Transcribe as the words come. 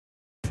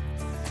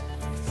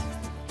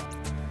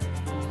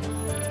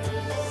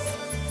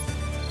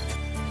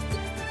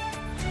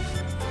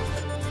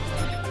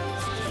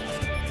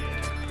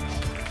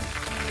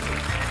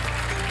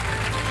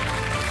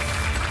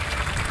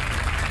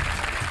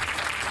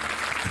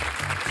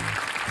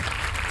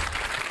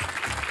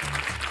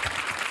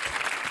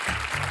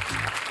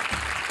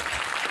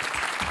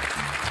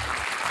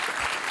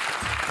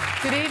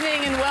Good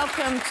evening and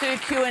welcome to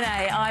Q&A.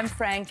 I'm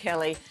Fran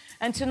Kelly,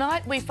 and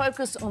tonight we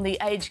focus on the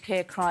aged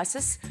care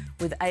crisis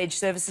with Aged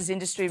Services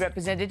Industry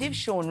Representative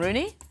Sean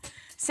Rooney,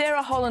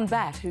 Sarah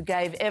Holland-Batt, who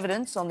gave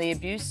evidence on the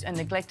abuse and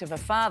neglect of her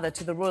father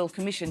to the Royal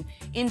Commission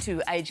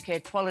into aged care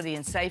quality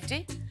and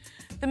safety,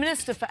 the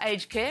Minister for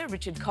Aged Care,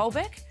 Richard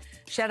Colbeck,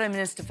 Shadow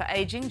Minister for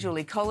Ageing,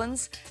 Julie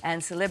Collins,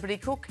 and celebrity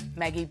cook,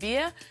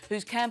 Maggie,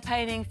 who's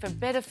campaigning for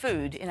better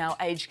food in our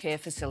aged care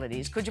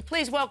facilities. Could you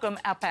please welcome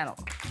our panel?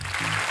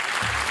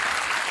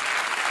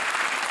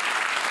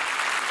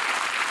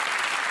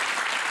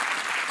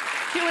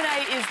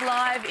 Q&A is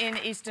live in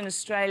Eastern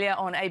Australia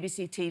on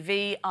ABC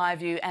TV,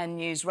 iView and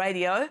News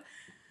Radio.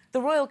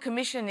 The Royal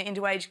Commission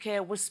into Aged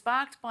Care was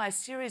sparked by a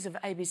series of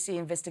ABC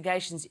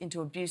investigations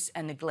into abuse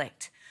and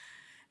neglect.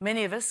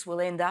 Many of us will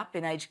end up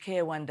in aged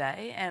care one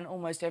day, and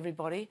almost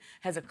everybody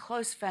has a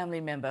close family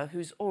member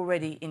who's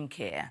already in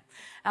care.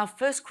 Our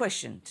first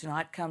question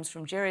tonight comes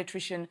from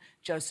geriatrician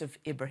Joseph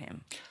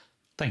Ibrahim.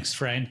 Thanks,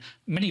 Fran.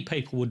 Many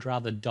people would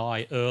rather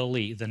die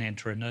early than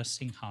enter a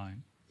nursing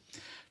home.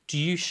 Do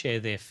you share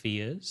their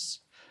fears?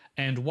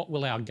 And what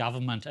will our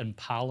government and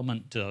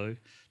Parliament do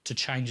to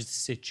change the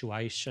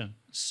situation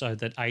so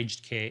that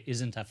aged care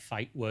isn't a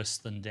fate worse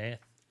than death?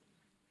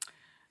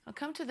 I'll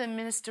come to the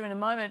Minister in a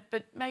moment,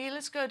 but Maggie,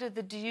 let's go to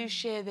the do you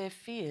share their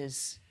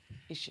fears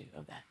issue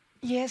of that.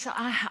 Yes,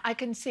 I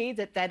can see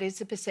that that is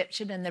the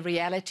perception and the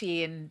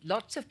reality in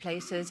lots of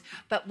places,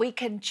 but we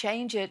can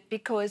change it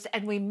because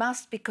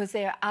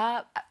there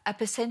are a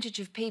percentage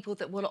of people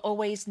that will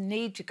always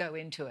need to go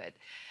into it.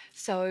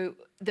 So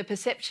the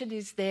perception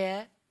is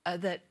there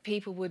that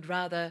people would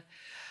rather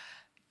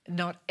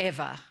not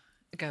ever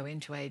go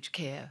into aged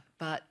care,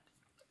 but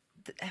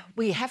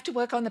we have to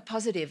work on the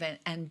positive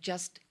and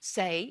just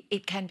say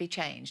it can be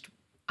changed.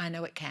 I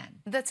know it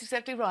can. That's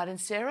exactly right. And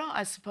Sarah,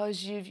 I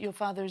suppose your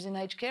father is in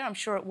aged care. I'm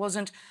sure it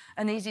wasn't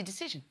an easy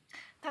decision.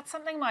 That's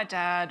something my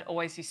dad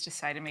always used to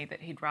say to me,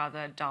 that he'd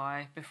rather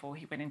die before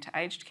he went into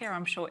aged care.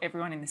 I'm sure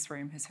everyone in this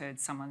room has heard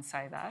someone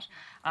say that.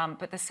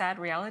 But the sad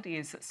reality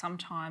is that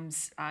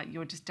sometimes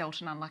you're just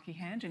dealt an unlucky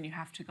hand and you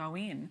have to go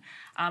in.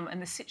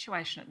 And the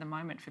situation at the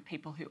moment for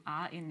people who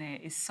are in there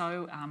is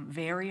so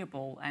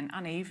variable and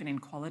uneven in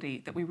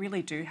quality that we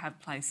really do have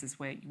places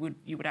where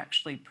you would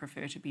actually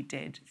prefer to be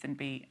dead than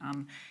be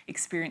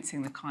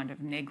experiencing the kind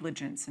of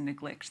negligence and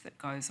neglect that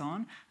goes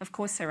on. Of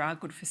course, there are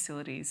good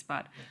facilities,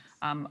 but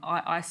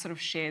I sort of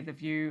share the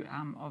view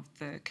of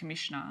the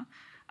Commissioner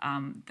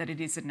that it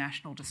is a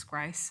national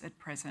disgrace at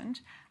present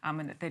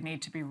and that there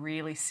need to be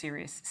really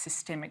serious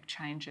systemic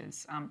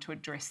changes to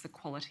address the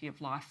quality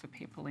of life for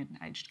people in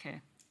aged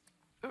care.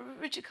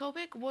 Richard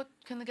Colbeck, what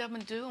can the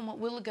government do and what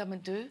will the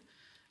government do,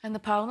 and the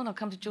Parliament, I'll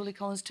come to Julie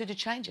Collins too, to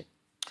change it,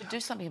 to do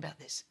something about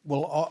this?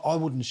 Well, I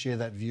wouldn't share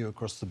that view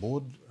across the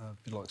board, a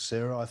bit like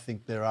Sarah. I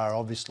think there are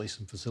obviously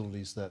some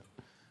facilities that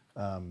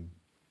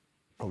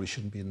probably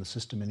shouldn't be in the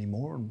system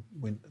anymore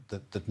and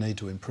that need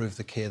to improve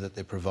the care that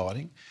they're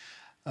providing.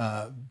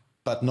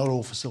 But not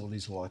all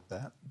facilities are like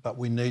that. But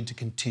we need to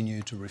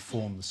continue to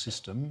reform the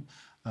system,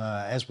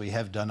 as we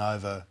have done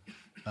over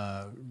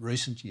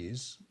recent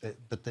years,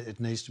 but it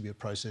needs to be a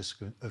process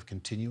of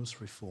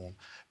continuous reform,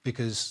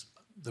 because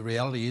the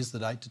reality is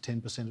that 8 to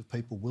 10% of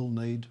people will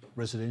need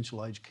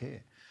residential aged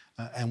care.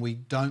 And we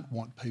don't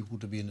want people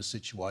to be in a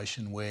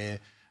situation where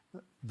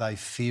they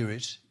fear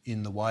it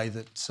in the way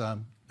that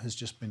has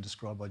just been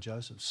described by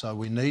Joseph. So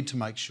we need to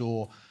make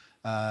sure,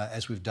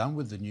 as we've done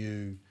with the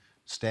new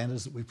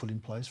standards that we put in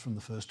place from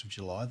the 1st of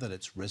July, that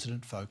it's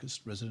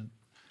resident-focused,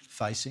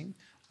 resident-facing,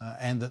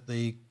 and that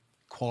the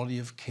quality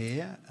of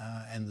care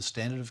and the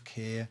standard of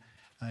care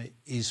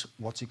is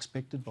what's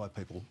expected by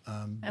people.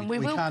 And we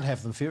can't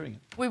have them fearing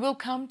it. We will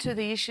come to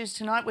the issues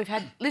tonight. We've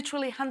had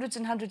literally hundreds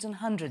and hundreds and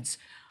hundreds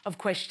of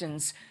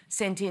questions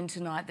sent in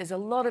tonight. There's a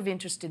lot of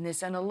interest in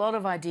this and a lot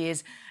of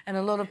ideas and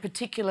a lot of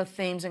particular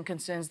themes and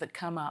concerns that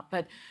come up.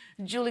 But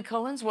Julie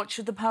Collins, what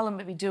should the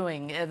Parliament be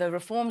doing? The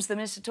reforms the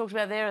Minister talked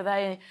about there, are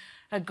they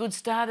a good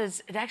start?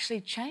 Is it actually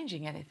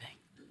changing anything?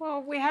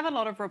 Well, we have a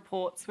lot of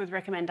reports with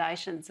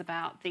recommendations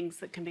about things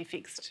that can be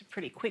fixed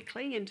pretty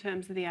quickly in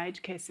terms of the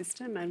aged care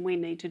system, and we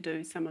need to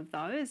do some of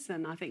those.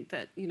 And I think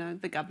that, you know,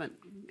 the government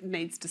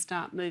needs to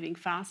start moving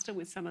faster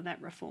with some of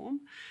that reform.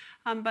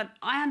 But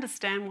I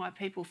understand why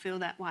people feel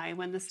that way.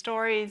 When the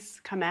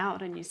stories come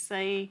out and you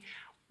see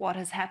what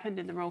has happened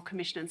in the Royal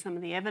Commission and some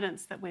of the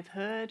evidence that we've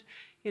heard,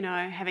 you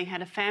know, having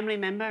had a family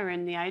member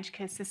in the aged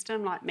care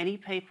system, like many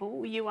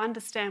people, you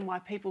understand why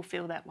people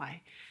feel that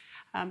way.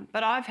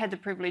 But I've had the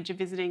privilege of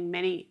visiting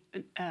many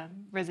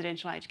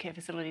residential aged care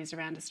facilities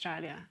around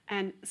Australia,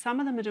 and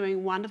some of them are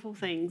doing wonderful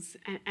things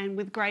and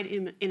with great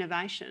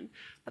innovation.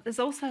 But there's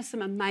also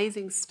some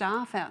amazing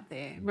staff out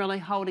there really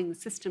holding the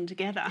system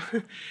together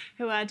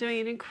who are doing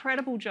an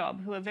incredible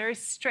job, who are very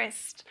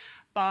stressed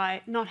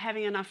by not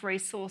having enough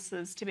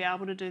resources to be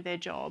able to do their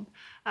job,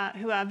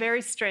 who are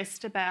very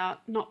stressed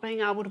about not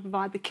being able to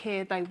provide the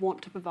care they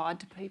want to provide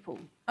to people.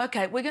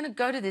 OK, we're going to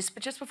go to this,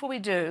 but just before we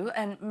do,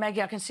 and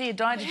Maggie, I can see you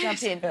dying to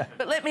jump in,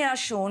 but let me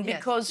ask Sean,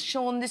 because,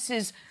 Sean, this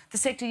is the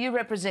sector you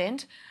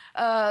represent.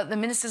 The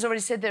minister's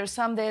already said there are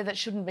some there that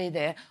shouldn't be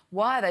there.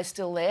 Why are they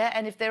still there?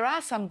 And if there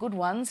are some good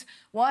ones,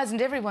 why isn't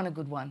everyone a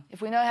good one,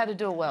 if we know how to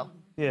do it well?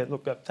 Yeah,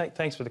 look,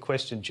 thanks for the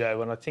question,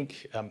 Joe. And I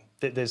think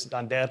that there's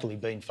undoubtedly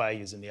been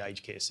failures in the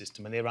aged care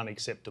system, and they're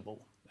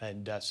unacceptable,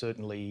 and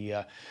certainly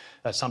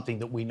something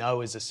that we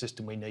know as a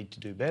system we need to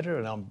do better.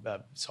 And I'm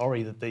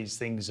sorry that these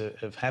things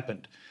have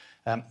happened.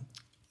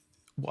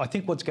 I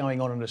think what's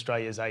going on in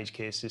Australia's aged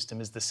care system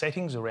is the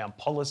settings around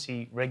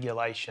policy,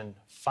 regulation,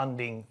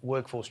 funding,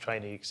 workforce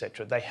training,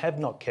 etc. They have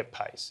not kept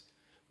pace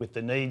with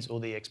the needs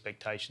or the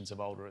expectations of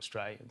older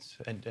Australians.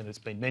 And it's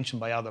been mentioned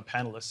by other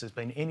panellists, there's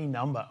been any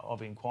number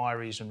of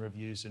inquiries and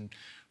reviews and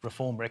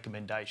reform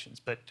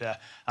recommendations. But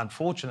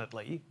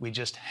unfortunately, we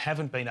just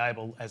haven't been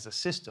able, as a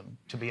system,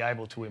 to be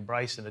able to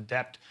embrace and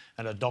adapt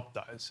and adopt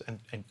those.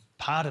 And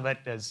part of it,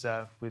 as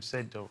we've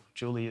said, or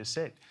Julie has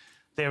said,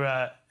 there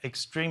are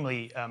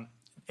extremely,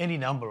 any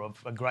number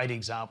of great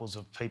examples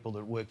of people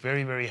that work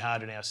very, very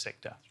hard in our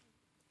sector.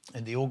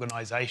 And the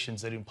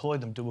organisations that employ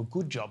them do a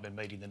good job in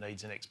meeting the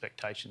needs and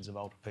expectations of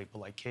older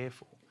people they care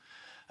for.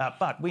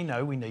 But we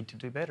know we need to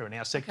do better, and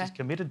our sector's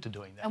committed to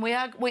doing that. And we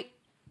are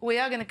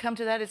going to come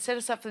to that. It set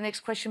us up for the next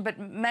question. But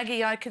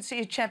Maggie, I can see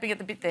you champing at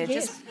the bit there.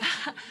 Yes.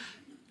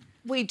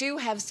 We do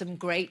have some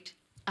great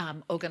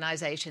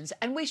organisations,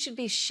 and we should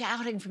be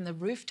shouting from the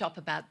rooftop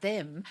about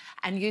them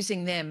and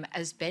using them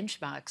as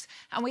benchmarks.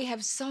 And we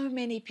have so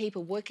many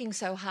people working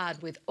so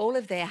hard with all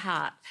of their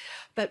heart,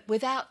 but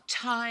without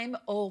time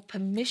or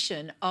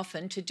permission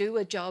often to do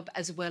a job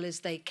as well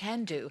as they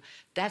can do.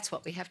 That's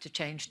what we have to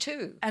change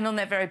too. And on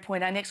that very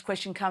point, our next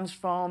question comes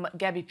from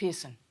Gabby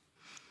Pearson.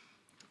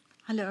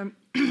 Hello.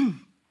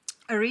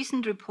 A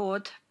recent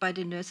report by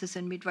the Nurses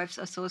and Midwives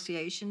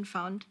Association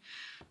found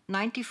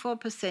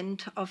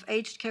 94% of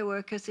aged care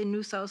workers in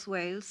New South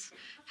Wales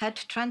had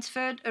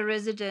transferred a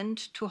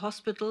resident to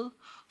hospital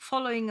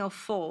following a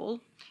fall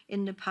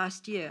in the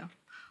past year,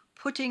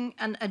 putting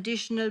an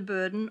additional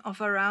burden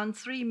of around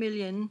 3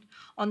 million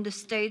on the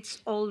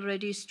state's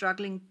already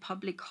struggling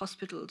public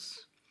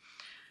hospitals.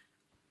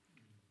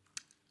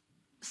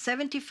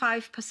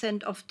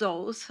 75% of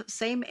those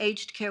same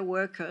aged care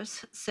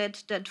workers said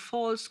that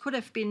falls could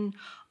have been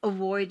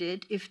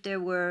avoided if there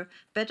were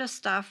better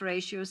staff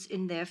ratios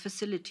in their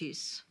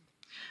facilities.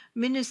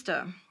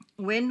 Minister,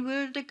 when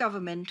will the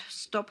government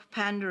stop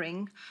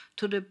pandering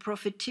to the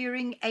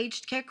profiteering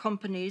aged care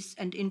companies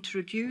and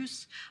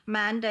introduce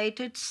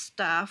mandated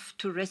staff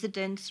to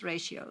residents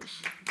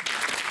ratios?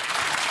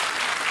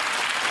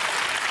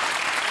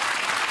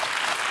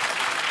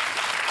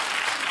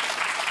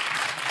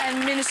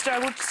 And Minister,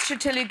 I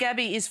should tell you,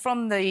 Gabby is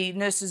from the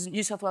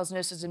New South Wales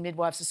Nurses and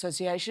Midwives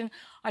Association.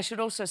 I should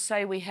also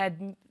say we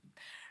had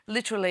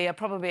literally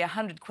probably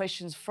 100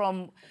 questions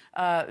from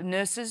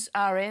nurses,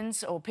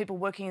 RNs, or people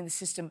working in the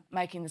system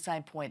making the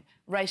same point.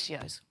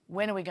 Ratios.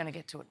 When are we going to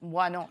get to it, and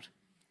why not?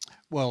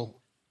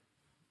 Well,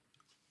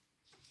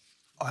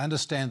 I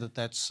understand that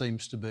that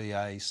seems to be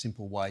a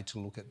simple way to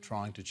look at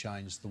trying to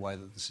change the way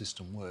that the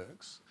system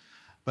works,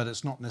 but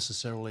it's not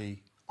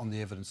necessarily, on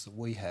the evidence that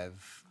we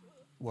have,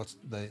 what's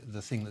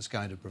the thing that's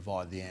going to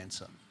provide the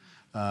answer.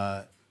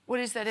 What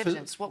is that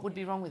evidence? What would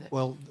be wrong with it?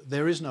 Well,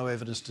 there is no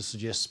evidence to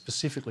suggest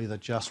specifically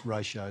that just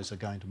ratios are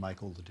going to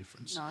make all the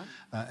difference. No.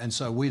 And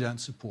so we don't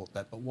support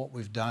that. But what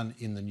we've done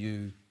in the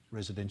new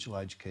residential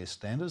aged care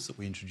standards that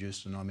we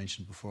introduced, and I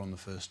mentioned before, on the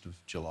 1st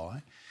of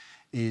July,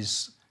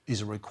 is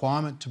a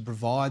requirement to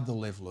provide the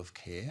level of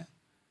care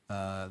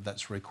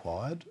that's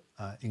required,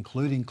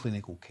 including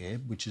clinical care,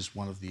 which is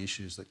one of the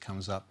issues that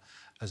comes up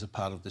as a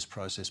part of this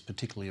process,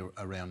 particularly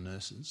around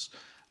nurses,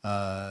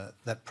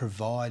 that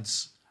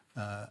provides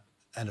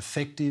an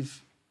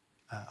effective,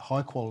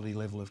 high-quality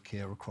level of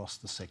care across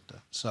the sector.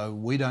 So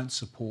we don't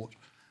support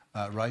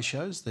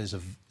ratios.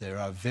 There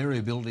are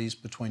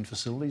variabilities between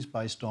facilities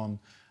based on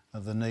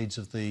the needs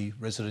of the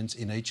residents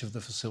in each of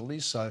the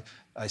facilities. So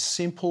a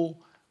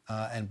simple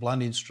and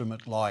blunt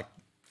instrument like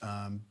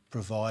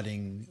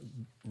providing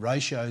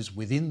ratios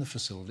within the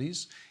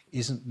facilities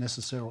isn't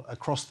necessarily,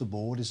 across the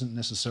board, isn't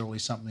necessarily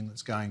something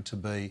that's going to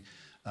be,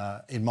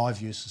 in my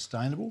view,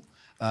 sustainable.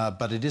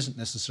 But it isn't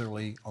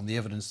necessarily, on the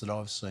evidence that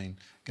I've seen,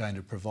 going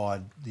to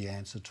provide the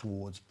answer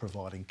towards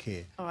providing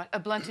care. All right, a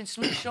blunt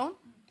instrument, Sean?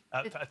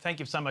 Thank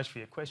you so much for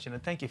your question,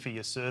 and thank you for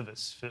your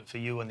service, for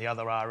you and the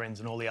other RNs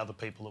and all the other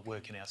people that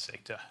work in our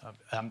sector.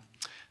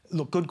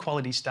 Look, good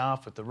quality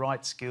staff with the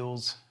right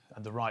skills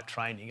and the right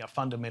training are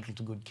fundamental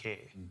to good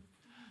care.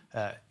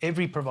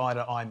 Every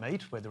provider I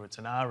meet, whether it's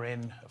an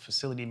RN, a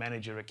facility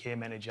manager, a care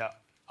manager,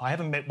 I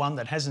haven't met one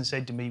that hasn't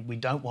said to me, we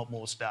don't want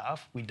more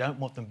staff, we don't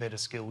want them better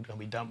skilled, and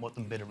we don't want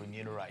them better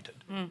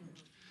remunerated.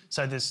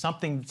 So there's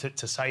something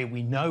to say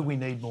we know we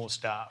need more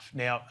staff.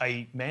 Now,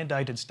 a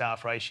mandated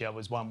staff ratio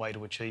is one way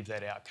to achieve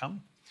that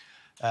outcome.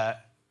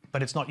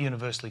 but it's not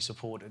universally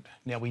supported.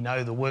 Now, we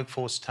know the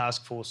Workforce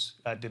Task Force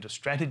did a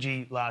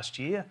strategy last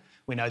year.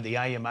 We know the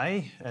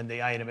AMA and the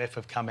ANMF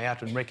have come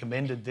out and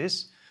recommended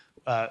this.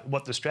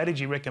 What the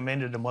strategy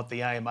recommended and what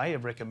the AMA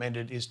have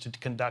recommended is to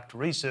conduct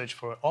research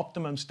for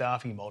optimum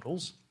staffing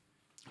models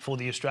for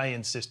the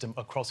Australian system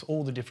across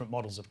all the different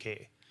models of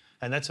care.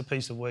 And that's a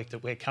piece of work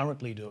that we're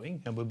currently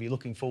doing, and we'll be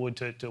looking forward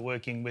to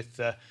working with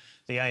the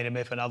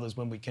ANMF and others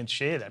when we can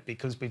share that,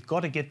 because we've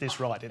got to get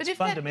this right. It's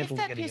fundamental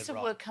to getting it right. If that piece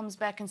of work comes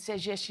back and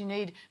says, yes, you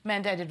need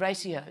mandated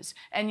ratios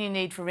and you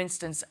need, for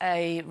instance,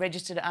 a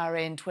registered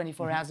RN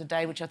 24 hours a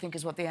day, which I think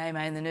is what the AMA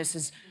and the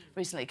nurses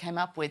recently came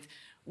up with,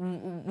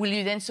 will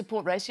you then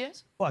support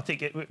ratios? Well, I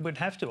think it would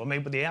have to. I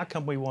mean, but the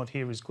outcome we want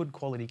here is good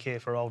quality care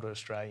for older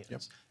Australians.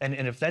 Yep.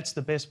 And if that's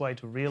the best way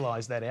to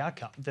realise that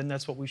outcome, then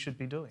that's what we should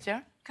be doing.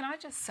 Sarah? Can I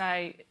just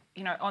say,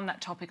 you know, on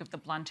that topic of the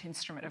blunt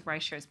instrument, of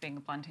ratios being a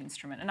blunt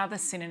instrument, another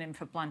synonym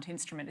for blunt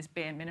instrument is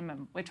bare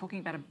minimum. We're talking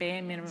about a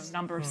bare minimum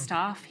number of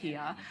staff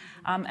here.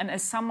 And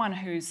as someone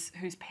whose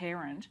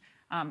parent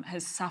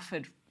has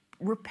suffered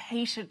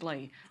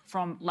repeatedly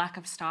from lack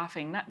of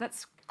staffing,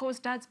 that's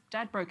caused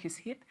Dad broke his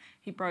hip.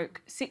 He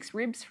broke 6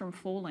 ribs from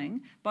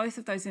falling. Both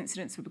of those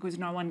incidents were because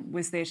no one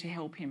was there to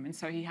help him, and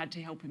so he had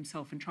to help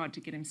himself and tried to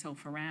get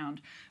himself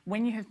around.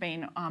 When you have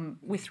been,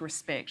 with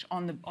respect,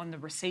 on the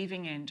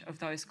receiving end of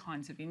those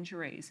kinds of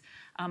injuries,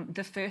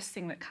 the first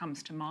thing that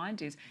comes to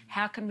mind is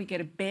how can we get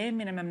a bare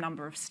minimum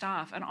number of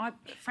staff? And I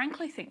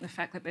frankly think the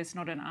fact that there's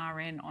not an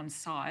RN on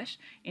site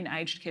in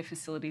aged care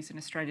facilities in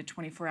Australia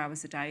 24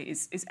 hours a day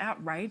is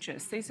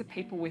outrageous. These are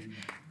people with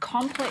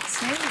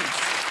complex needs.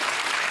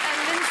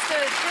 Minister,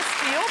 just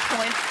to your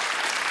point,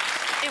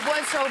 it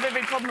won't solve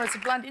every problem. It's a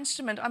blunt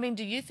instrument. I mean,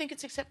 do you think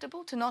it's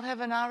acceptable to not have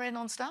an RN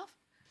on staff?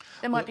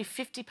 There might be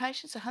 50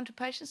 patients, 100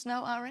 patients,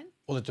 no RN?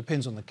 Well, it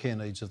depends on the care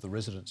needs of the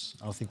residents.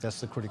 I think that's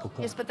the critical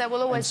point. Yes, but there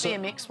will always be a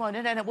mix, won't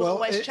it? And it will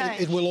always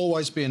change. It will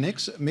always be a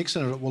mix,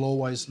 and it will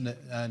always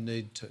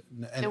need to...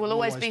 There will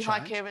always be high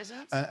care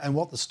residents? And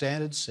what the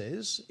standard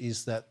says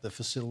is that the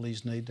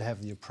facilities need to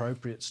have the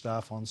appropriate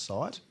staff on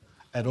site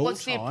at all times.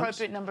 What's the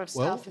appropriate number of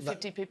staff for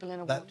 50 people in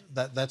a ward?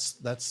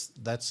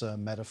 That's a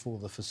matter for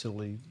the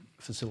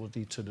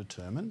facility to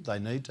determine. They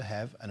need to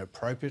have an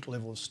appropriate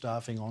level of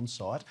staffing on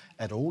site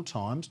at all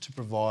times to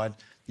provide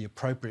the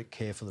appropriate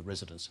care for the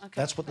residents. Okay.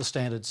 That's what the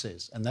standard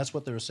says, and that's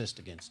what they're assessed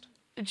against.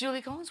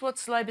 Julie Collins,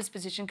 what's Labor's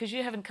position? Because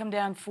you haven't come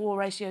down for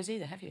ratios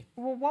either, have you?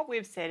 Well, what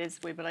we've said is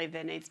we believe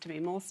there needs to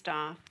be more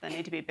staff, they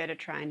need to be better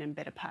trained and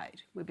better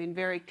paid. We've been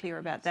very clear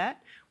about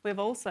that. We've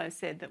also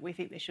said that we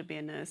think there should be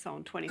a nurse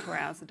on 24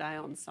 hours a day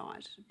on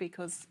site,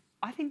 because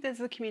I think there's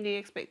a community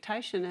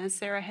expectation, as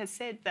Sarah has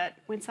said, that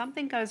when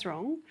something goes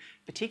wrong,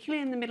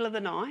 particularly in the middle of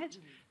the night,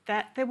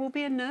 that there will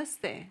be a nurse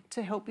there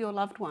to help your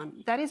loved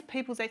one. That is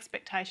people's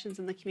expectations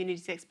and the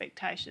community's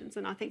expectations,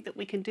 and I think that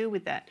we can deal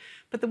with that.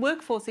 But the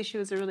workforce issue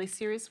is a really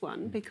serious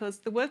one, because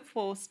the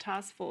Workforce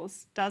Task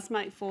Force does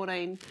make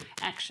 14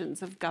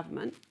 actions of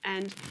government,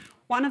 and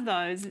one of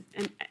those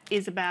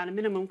is about a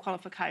minimum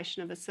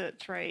qualification of a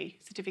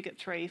Certificate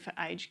 3 for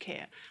aged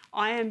care.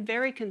 I am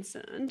very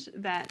concerned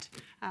that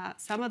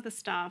some of the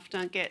staff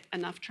don't get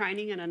enough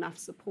training and enough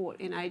support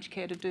in aged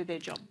care to do their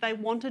job. They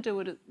want to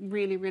do it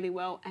really, really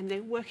well, and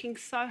they're working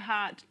so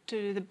hard to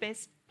do the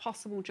best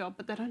possible job,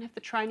 but they don't have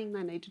the training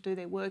they need to do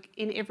their work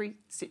in every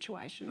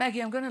situation.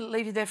 Maggie, I'm going to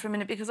leave you there for a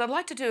minute because I'd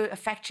like to do a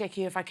fact check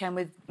here if I can,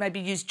 with maybe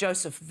use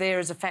Joseph there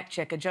as a fact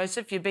checker.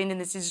 Joseph, you've been in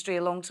this industry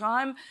a long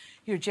time.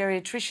 You're a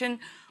geriatrician.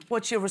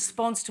 What's your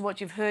response to what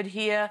you've heard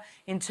here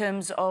in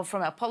terms of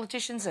from our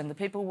politicians and the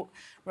people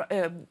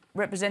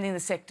representing the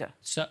sector?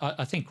 So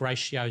I think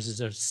ratios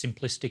is a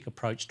simplistic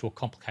approach to a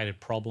complicated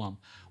problem.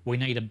 We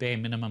need a bare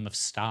minimum of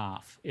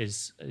staff,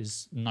 is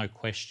no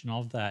question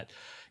of that.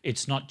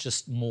 It's not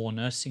just more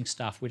nursing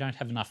staff. We don't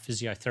have enough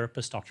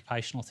physiotherapists,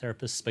 occupational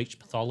therapists, speech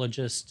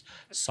pathologists,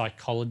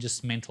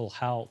 psychologists, mental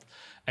health.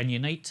 And you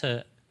need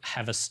to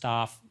have a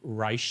staff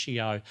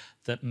ratio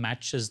that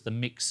matches the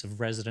mix of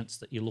residents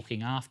that you're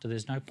looking after.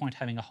 There's no point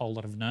having a whole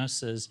lot of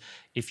nurses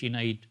if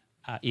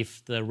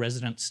the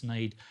residents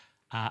need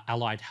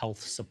allied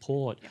health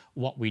support. Yep.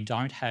 What we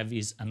don't have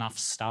is enough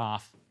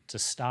staff to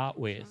start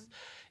with.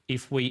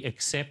 If we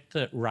accept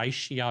that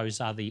ratios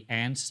are the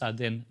answer,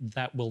 then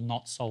that will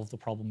not solve the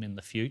problem in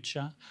the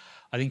future.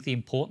 I think the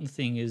important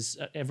thing is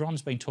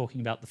everyone's been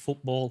talking about the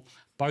football.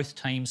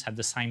 Both teams have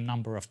the same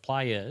number of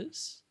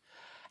players.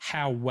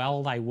 How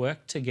well they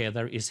work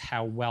together is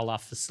how well our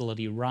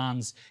facility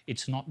runs.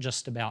 It's not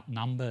just about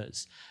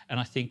numbers. And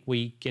I think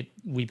we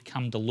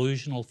become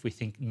delusional if we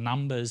think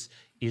numbers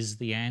is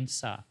the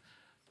answer.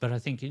 But I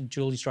think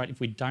Julie's right, if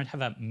we don't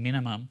have a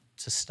minimum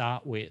to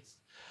start with,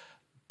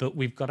 but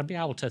we've got to be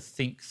able to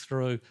think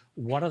through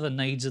what are the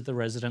needs of the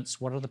residents,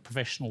 what are the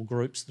professional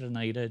groups that are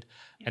needed,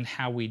 and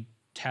how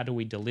do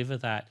we deliver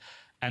that.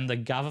 And the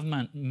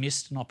government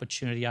missed an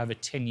opportunity over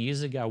 10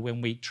 years ago when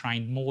we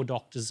trained more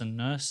doctors and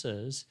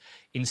nurses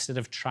instead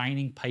of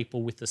training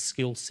people with the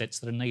skill sets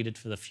that are needed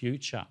for the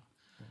future.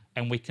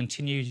 And we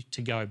continue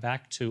to go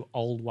back to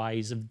old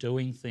ways of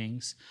doing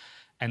things.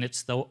 and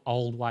it's the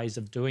old ways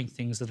of doing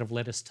things that have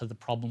led us to the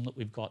problem that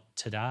we've got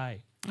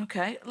today.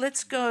 OK,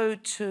 let's go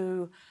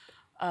to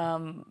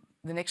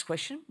the next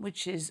question,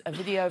 which is a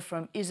video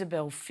from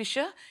Isabel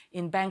Fisher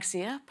in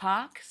Banksia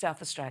Park,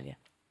 South Australia.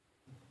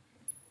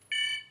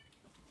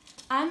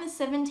 I'm a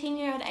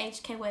 17-year-old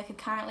aged care worker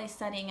currently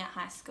studying at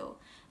high school.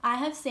 I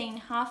have seen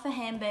half a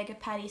hamburger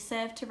patty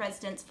served to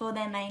residents for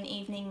their main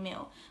evening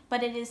meal,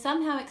 but it is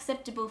somehow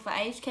acceptable for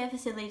aged care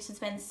facilities to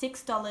spend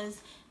 $6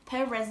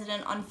 per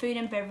resident on food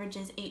and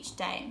beverages each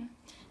day.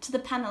 To the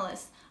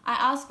panellists, I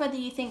ask whether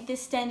you think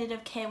this standard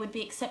of care would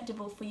be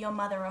acceptable for your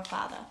mother or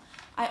father.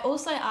 I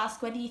also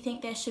ask whether you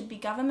think there should be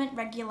government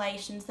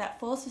regulations that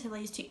force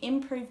facilities to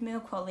improve meal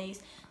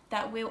qualities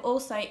that will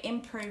also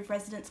improve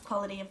residents'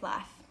 quality of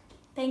life.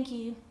 Thank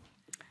you.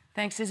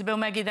 Thanks, Isabel.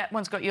 Maggie, that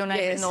one's got your name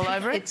written all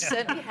over it. It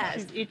certainly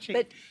has.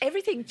 But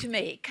everything to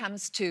me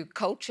comes to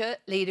culture,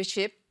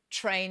 leadership,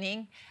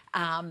 training,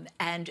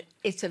 and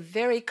it's a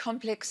very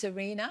complex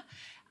arena.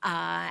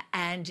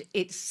 And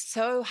it's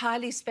so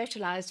highly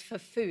specialised for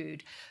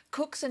food.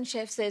 Cooks and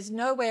chefs, there's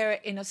nowhere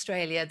in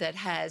Australia that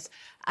has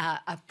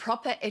a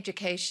proper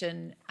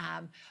education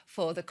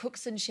for the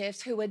cooks and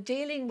chefs who are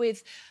dealing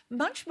with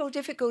much more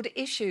difficult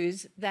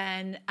issues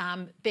than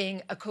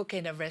being a cook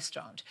in a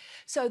restaurant.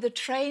 So the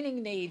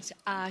training needs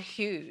are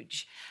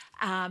huge.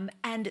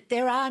 And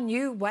there are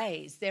new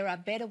ways. There are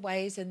better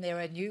ways and there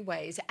are new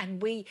ways. And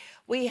we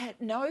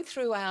know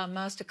through our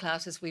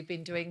masterclasses we've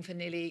been doing for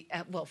nearly,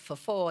 for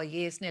 4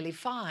 years, nearly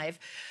 5,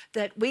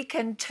 that we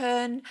can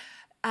turn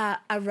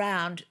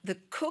around the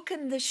cook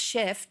and the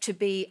chef to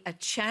be a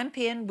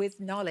champion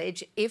with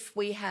knowledge if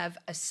we have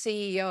a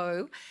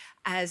CEO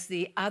as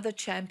the other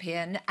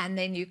champion, and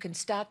then you can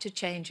start to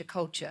change a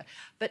culture,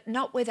 but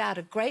not without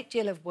a great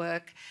deal of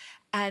work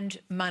and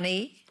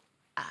money.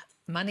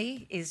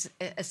 Money is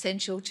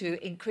essential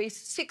to increase.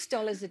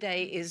 $6 a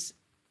day is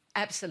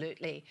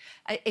absolutely,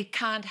 it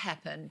can't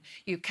happen.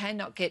 You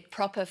cannot get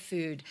proper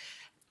food.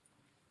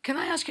 Can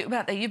I ask you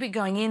about that? You've been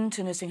going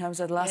into nursing homes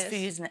over the last few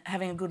years and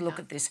having a good look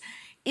at this.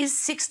 Is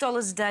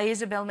 $6 a day,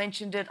 Isabel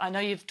mentioned it, I know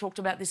you've talked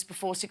about this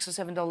before, $6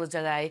 or $7 a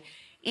day.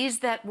 Is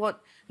that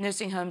what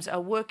nursing homes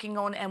are working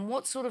on, and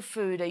what sort of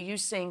food are you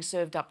seeing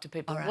served up to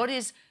people? What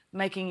is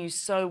making you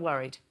so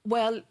worried?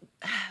 Well,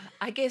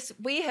 I guess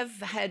we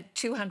have had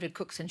 200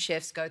 cooks and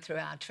chefs go through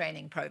our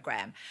training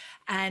program,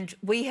 and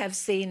we have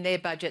seen their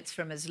budgets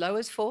from as low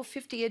as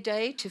 $4.50 a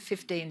day to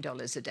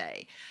 $15 a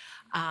day.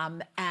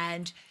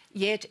 And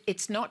yet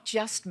it's not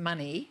just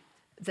money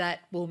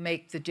that will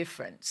make the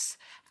difference.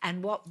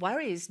 And what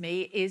worries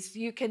me is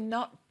you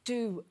cannot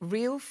do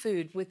real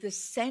food with the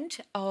scent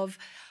of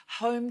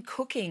home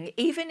cooking.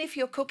 Even if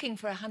you're cooking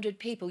for 100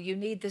 people, you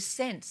need the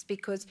scents,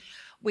 because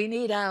we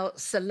need our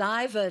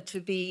saliva to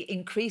be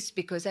increased,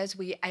 because as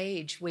we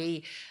age,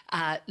 we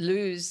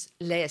lose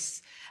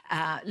less,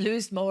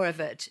 lose more of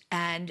it.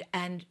 And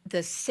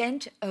the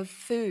scent of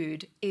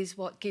food is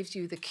what gives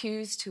you the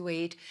cues to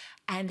eat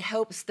and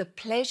helps the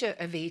pleasure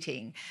of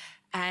eating.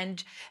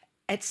 And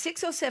at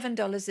 $6 or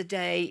 $7 a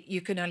day,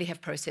 you can only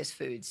have processed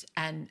foods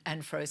and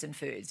frozen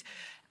foods.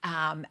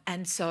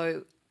 And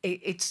so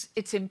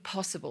it's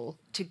impossible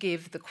to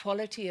give the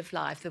quality of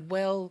life, the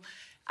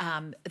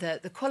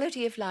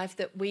quality of life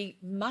that we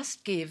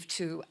must give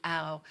to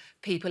our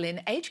people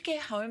in aged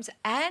care homes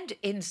and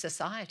in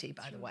society,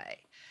 by the way.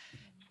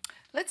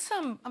 Let's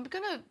I'm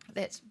going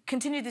to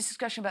continue this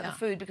discussion about the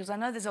food, because I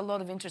know there's a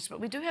lot of interest, but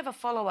we do have a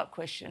follow-up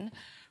question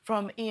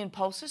from Ian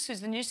Polsis,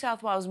 who's the New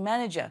South Wales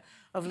Manager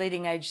of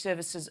Leading Age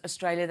Services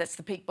Australia. That's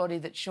the peak body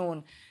that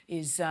Sean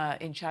is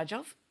in charge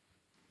of.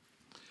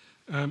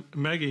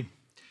 Maggie,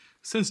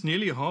 since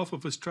nearly half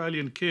of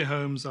Australian care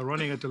homes are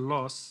running at a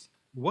loss,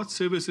 what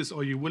services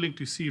are you willing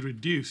to see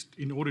reduced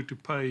in order to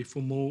pay for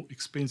more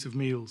expensive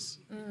meals?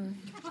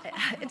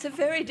 It's a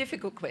very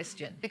difficult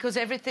question. Because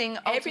everything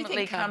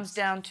ultimately comes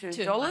down to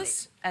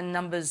dollars and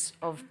numbers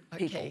of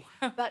people.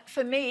 But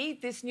for me,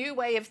 this new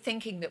way of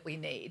thinking that we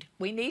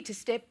need to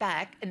step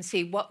back and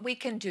see what we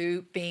can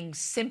do, being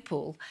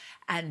simple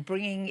and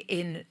bringing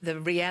in the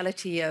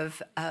reality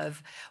of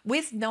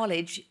with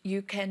knowledge,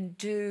 you can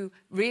do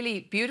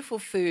really beautiful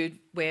food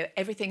where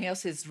everything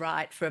else is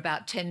right for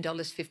about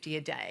 $10.50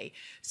 a day.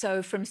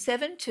 So from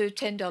 $7 to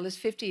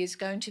 $10.50 is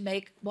going to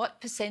make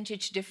what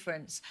percentage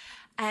difference?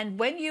 And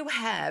when you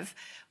have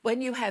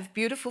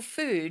beautiful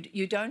food,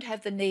 you don't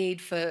have the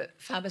need for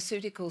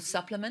pharmaceutical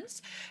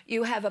supplements.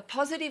 You have a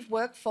positive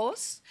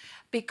workforce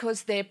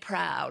because they're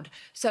proud.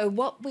 So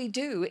what we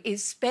do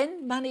is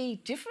spend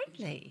money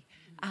differently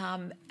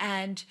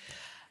and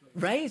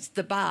raise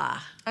the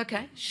bar.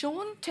 OK.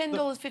 Sean,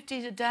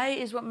 $10.50 a day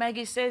is what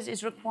Maggie says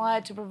is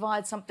required to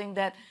provide something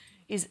that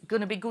is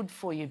going to be good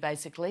for you,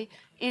 basically.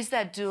 Is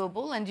that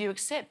doable, and do you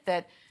accept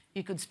that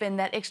you could spend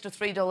that extra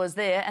 $3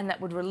 there and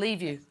that would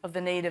relieve you of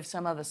the need of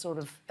some other sort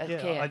of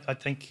care? I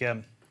think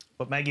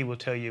what Maggie will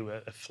tell you,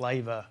 a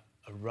flavour,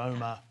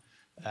 aroma,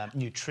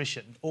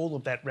 nutrition, all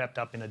of that wrapped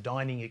up in a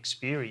dining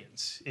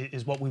experience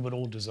is what we would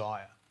all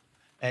desire.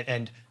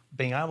 And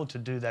being able to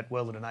do that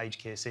well in an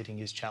aged care setting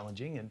is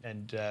challenging,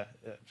 and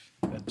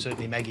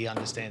certainly Maggie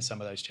understands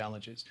some of those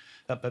challenges.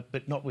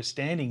 But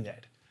notwithstanding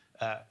that,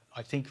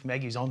 I think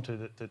Maggie's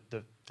onto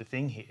the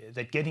thing here,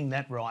 that getting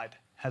that right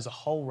has a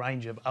whole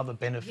range of other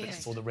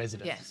benefits for the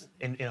residents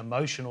in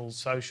emotional,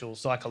 social,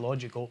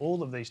 psychological,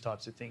 all of these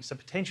types of things. So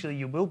potentially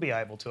you will be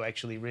able to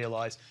actually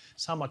realise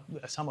some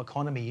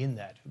economy in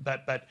that.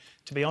 But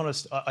to be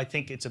honest, I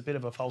think it's a bit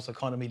of a false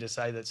economy to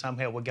say that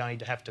somehow we're going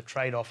to have to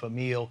trade off a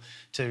meal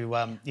to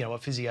a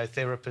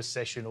physiotherapist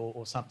session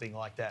or something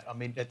like that. I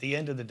mean, at the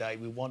end of the day,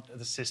 we want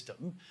the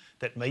system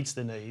that meets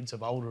the needs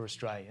of older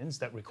Australians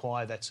that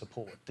require that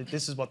support.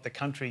 This is what the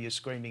country is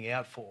screaming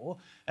out for,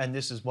 and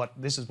this is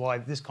why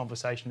this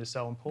conversation is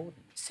so important.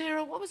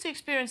 Sarah, what was the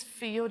experience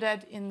for your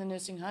dad in the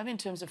nursing home in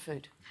terms of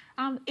food?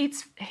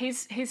 It's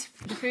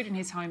the food in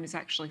his home is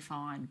actually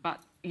fine,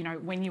 but you know,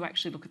 when you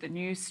actually look at the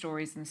news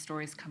stories and the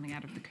stories coming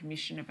out of the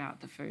Commission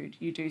about the food,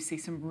 you do see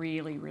some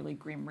really, really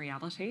grim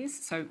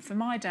realities. So for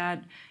my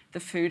dad,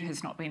 the food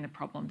has not been the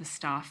problem. The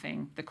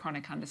staffing, the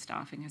chronic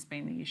understaffing has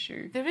been the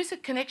issue. There is a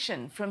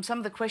connection from some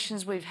of the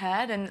questions we've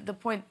had and the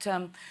point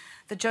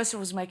that Joseph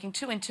was making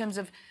too in terms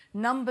of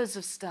numbers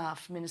of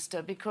staff,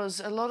 Minister,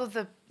 because a lot of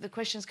the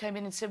questions came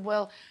in and said,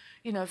 well,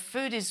 you know,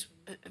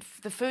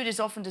 the food is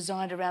often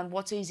designed around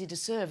what's easy to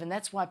serve, and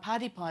that's why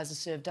party pies are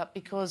served up,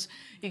 because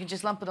you can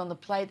just lump it on the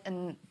plate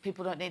and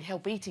people don't need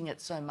help eating it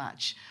so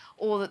much.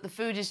 Or that the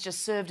food is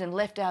just served and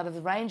left out of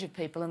the range of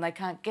people and they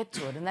can't get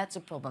to it, and that's a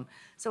problem.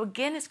 So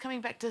again, it's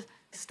coming back to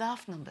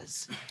staff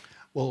numbers.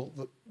 Well,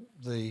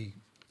 the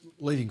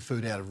leaving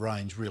food out of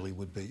range really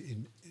would be,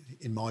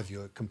 in my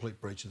view, a complete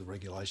breach of the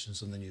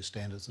regulations and the new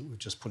standards that we've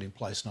just put in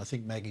place. And I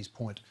think Maggie's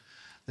point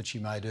that she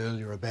made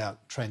earlier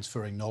about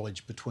transferring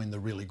knowledge between the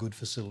really good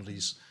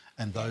facilities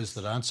and those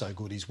that aren't so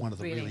good is one of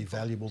the really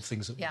valuable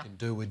things that we can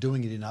do. We're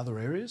doing it in other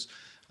areas,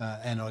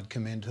 and I'd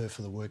commend her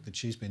for the work that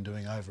she's been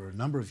doing over a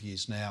number of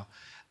years now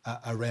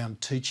around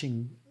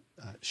teaching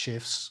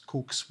chefs,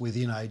 cooks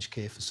within aged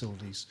care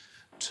facilities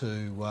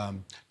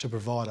to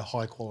provide a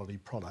high quality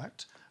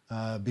product,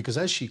 because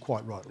as she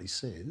quite rightly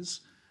says,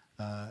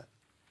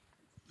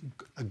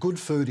 a good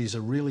food is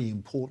a really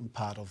important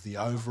part of the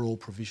overall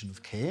provision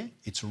of care.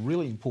 It's a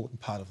really important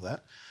part of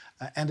that.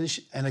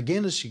 And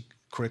again, as she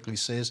correctly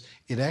says,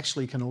 it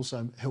actually can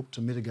also help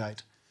to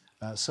mitigate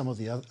some of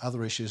the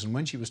other issues. And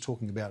when she was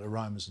talking about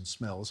aromas and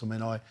smells, I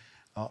mean,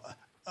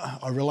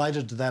 I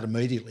related to that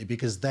immediately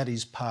because that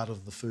is part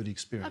of the food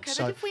experience.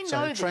 Okay, but if we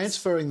know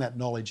transferring that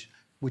knowledge,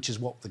 which is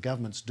what the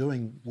government's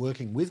doing,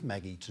 working with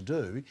Maggie to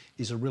do,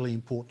 is a really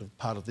important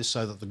part of this,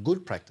 so that the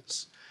good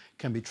practice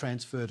can be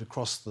transferred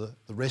across the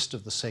rest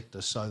of the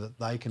sector so that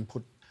they can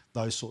put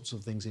those sorts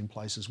of things in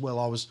place as well.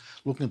 I was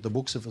looking at the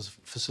books of a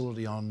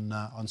facility on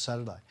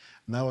Saturday,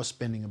 and they were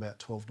spending about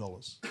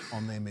 $12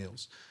 on their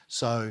meals.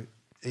 So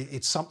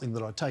it's something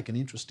that I take an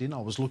interest in.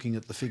 I was looking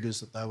at the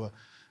figures that they were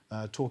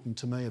talking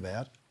to me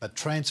about, but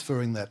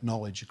transferring that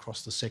knowledge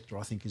across the sector,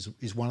 I think,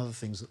 is one of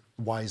the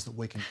ways that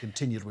we can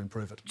continue to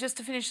improve it. Just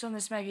to finish on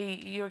this,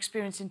 Maggie, your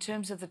experience in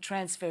terms of the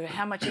transfer,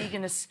 how much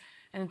eagerness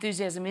and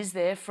enthusiasm is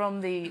there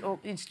from the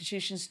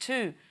institutions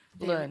to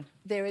learn?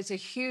 There is a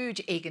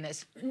huge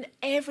eagerness.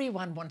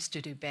 Everyone wants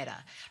to do better,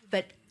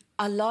 but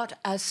a lot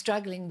are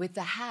struggling with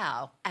the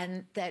how,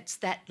 and that's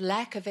that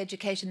lack of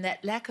education,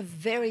 that lack of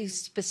very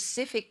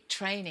specific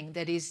training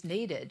that is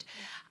needed,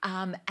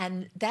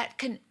 and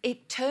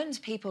it turns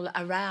people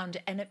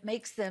around and it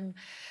makes them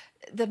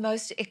the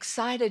most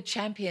excited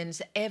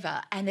champions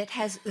ever. And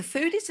the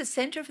food is the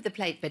centre of the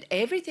plate, but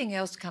everything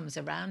else comes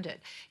around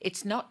it.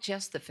 It's not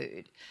just the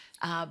food,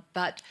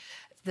 but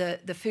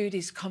the food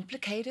is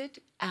complicated,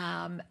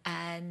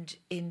 and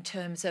in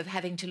terms of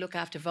having to look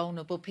after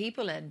vulnerable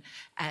people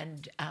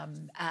and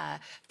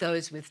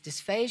those with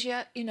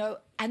dysphagia, you know,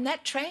 and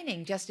that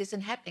training just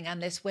isn't happening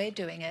unless we're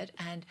doing it.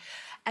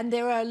 And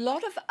there are a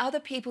lot of other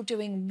people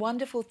doing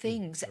wonderful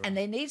things, and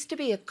there needs to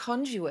be a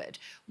conduit.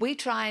 We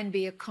try and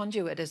be a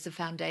conduit as the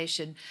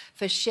foundation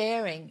for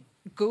sharing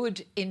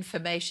good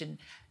information,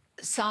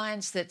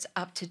 science that's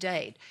up to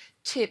date,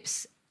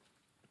 tips,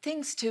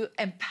 things to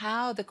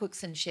empower the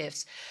cooks and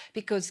chefs,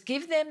 because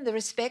give them the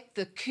respect,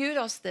 the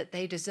kudos that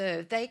they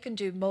deserve. They can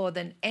do more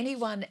than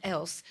anyone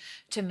else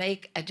to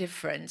make a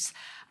difference.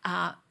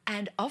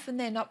 And often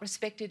they're not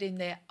respected in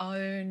their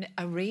own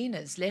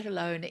arenas, let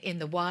alone in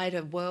the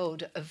wider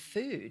world of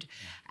food.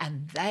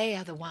 And they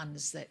are the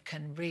ones that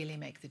can really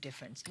make the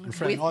difference. And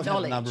Fran, I've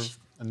had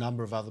a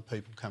number of other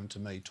people come to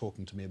me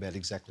talking to me about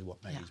exactly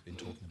what Maggie's been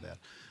talking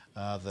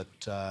about,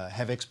 that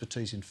have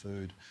expertise in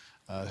food,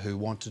 who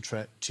want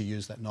to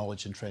use that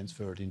knowledge and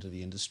transfer it into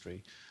the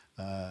industry.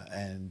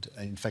 And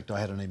in fact, I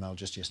had an email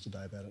just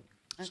yesterday about it.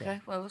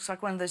 Okay, well, it looks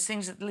like one of those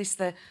things that at least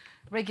the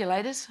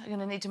regulators are going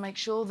to need to make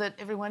sure that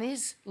everyone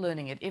is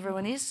learning it,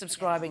 everyone is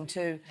subscribing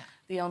to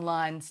the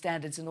online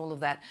standards and all of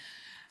that.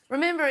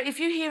 Remember, if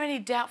you hear any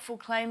doubtful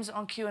claims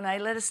on Q&A,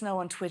 let us know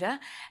on Twitter,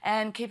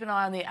 and keep an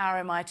eye on the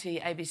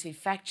RMIT ABC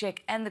Fact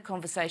Check and the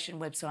Conversation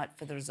website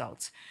for the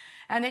results.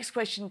 Our next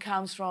question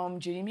comes from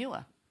Judy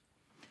Muir.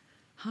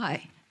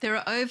 Hi. There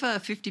are over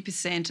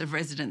 50% of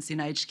residents in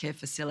aged care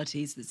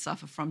facilities that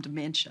suffer from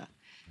dementia.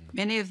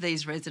 Many of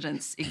these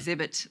residents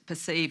exhibit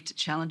perceived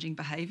challenging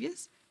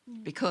behaviours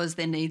because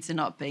their needs are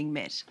not being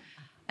met.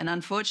 And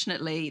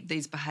unfortunately,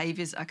 these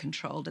behaviours are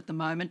controlled at the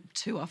moment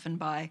too often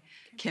by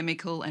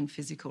chemical and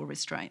physical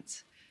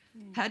restraints.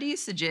 How do you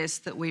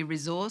suggest that we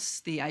resource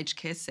the aged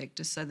care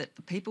sector so that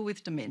the people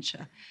with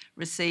dementia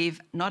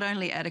receive not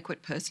only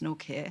adequate personal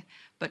care,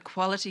 but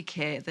quality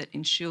care that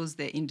ensures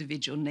their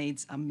individual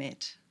needs are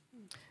met?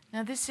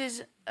 Now, this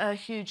is a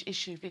huge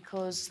issue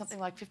because something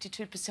like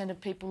 52%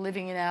 of people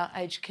living in our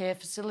aged care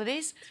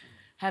facilities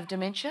have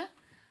dementia.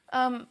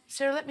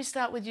 Sarah, let me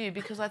start with you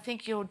because I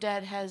think your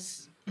dad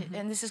has,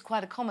 and this is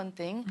quite a common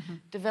thing,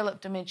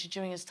 developed dementia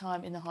during his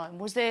time in the home.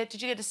 Did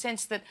you get a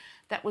sense that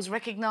that was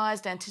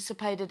recognised,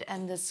 anticipated,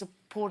 and the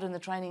support and the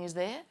training is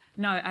there?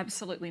 No,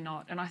 absolutely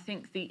not. And I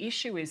think the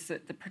issue is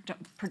that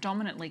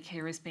predominantly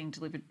care is being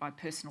delivered by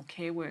personal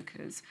care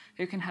workers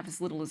who can have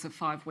as little as a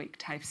 5-week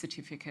TAFE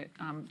certificate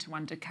to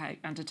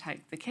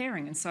undertake the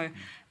caring. And so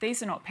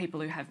these are not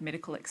people who have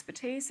medical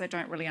expertise. They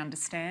don't really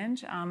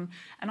understand. And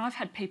I've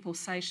had people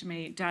say to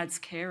me, dad's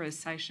carers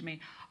say to me,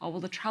 oh,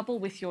 well, the trouble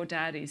with your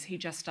dad is he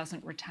just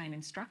doesn't retain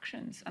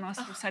instructions. And I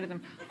sort of say to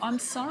them, I'm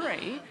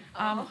sorry,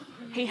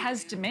 he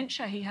has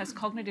dementia, he has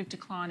cognitive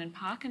decline and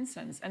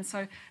Parkinson's. And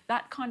so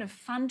that kind of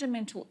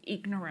fundamental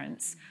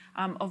ignorance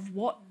of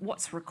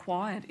what's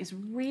required is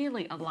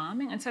really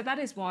alarming. And so that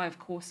is why, of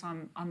course,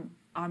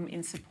 I'm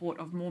in support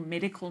of more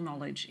medical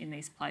knowledge in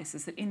these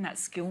places, that in that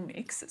skill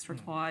mix that's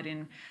required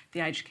in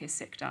the aged care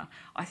sector,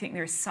 I think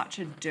there is such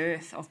a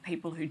dearth of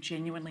people who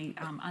genuinely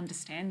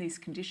understand these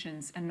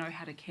conditions and know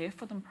how to care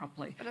for them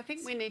properly. But I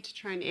think we need to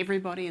train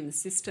everybody in the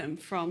system,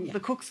 from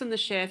the cooks and the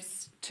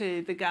chefs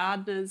to the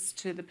gardeners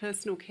to the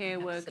personal care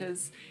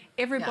workers.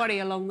 Everybody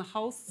along the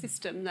whole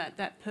system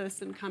that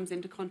person comes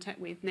into contact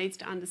with needs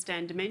to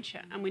understand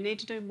dementia, and we need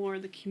to do more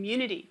in the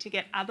community to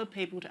get other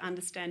people to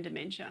understand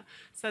dementia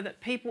so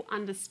that people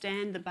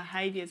understand the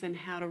behaviours and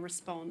how to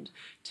respond,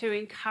 to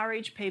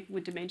encourage people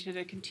with dementia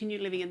to continue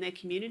living in their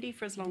community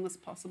for as long as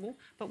possible,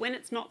 but when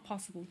it's not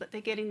possible, that they're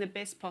getting the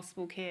best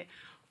possible care.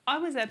 I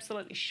was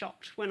absolutely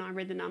shocked when I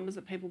read the numbers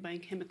of people being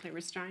chemically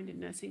restrained in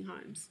nursing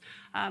homes.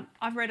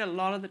 I've read a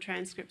lot of the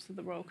transcripts of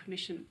the Royal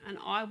Commission and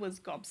I was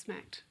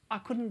gobsmacked. I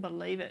couldn't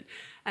believe it.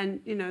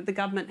 And, you know, the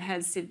government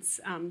has since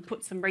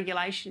put some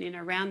regulation in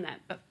around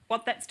that, but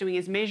what that's doing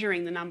is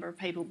measuring the number of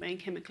people being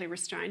chemically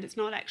restrained. It's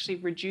not actually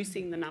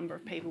reducing the number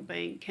of people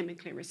being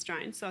chemically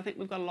restrained. So I think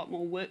we've got a lot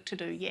more work to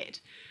do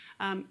yet.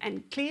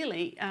 And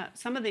clearly,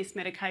 some of this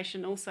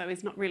medication also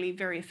is not really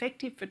very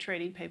effective for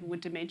treating people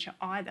with dementia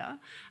either.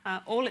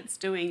 All it's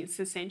doing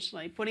is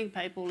essentially putting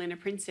people in a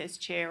princess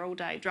chair all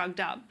day drugged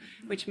up,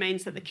 which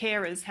means that the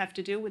carers have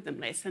to deal with them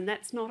less, and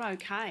that's not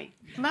okay.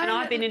 And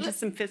I've been into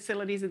some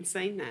facilities and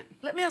seen that.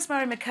 Let me ask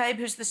Murray McCabe,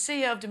 who's the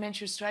CEO of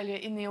Dementia Australia,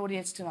 in the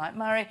audience tonight.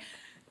 Murray,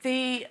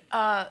 the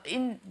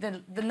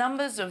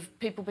numbers of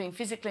people being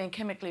physically and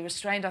chemically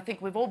restrained, I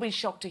think we've all been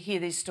shocked to hear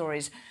these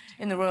stories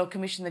in the Royal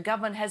Commission. The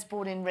government has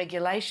brought in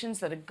regulations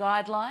that are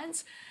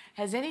guidelines.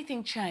 Has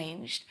anything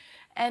changed?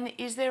 And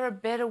is there a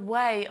better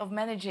way of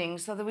managing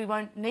so that we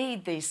won't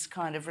need this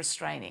kind of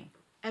restraining?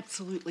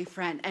 Absolutely,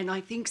 Fran. And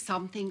I think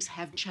some things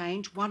have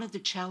changed. One of the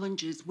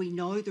challenges, we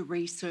know the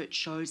research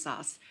shows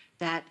us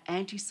that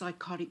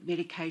antipsychotic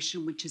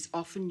medication, which is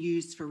often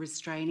used for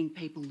restraining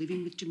people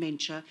living with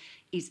dementia,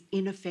 is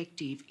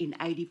ineffective in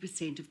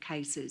 80% of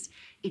cases.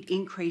 It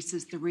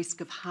increases the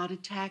risk of heart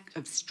attack,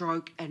 of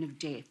stroke and of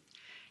death.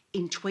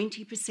 In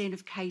 20%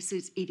 of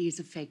cases, it is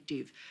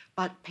effective,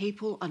 but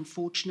people,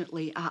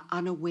 unfortunately, are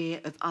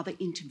unaware of other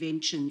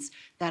interventions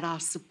that are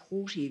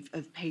supportive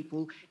of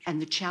people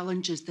and the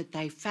challenges that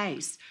they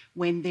face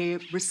when their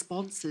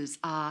responses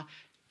are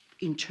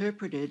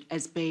interpreted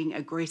as being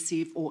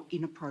aggressive or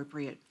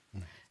inappropriate.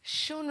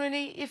 Sean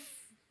Rooney, if,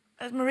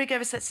 as Marie gave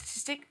us that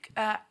statistic,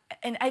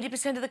 in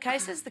 80% of the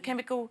cases, the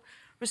chemical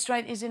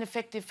restraint is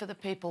ineffective for the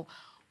people.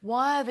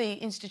 Why are the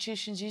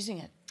institutions using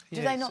it?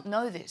 Do they not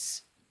know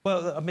this?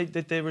 Well, I mean,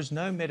 there is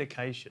no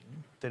medication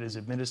that is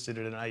administered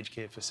at an aged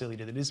care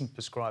facility that isn't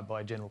prescribed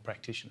by a general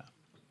practitioner.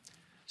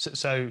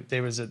 So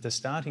there is the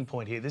starting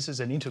point here. This is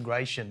an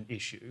integration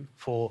issue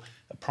for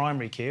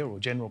primary care or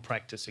general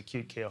practice,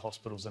 acute care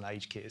hospitals and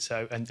aged care.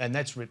 So, and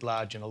that's writ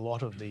large in a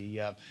lot of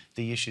the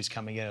issues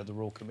coming out of the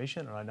Royal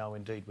Commission. And I know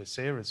indeed with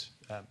Sarah's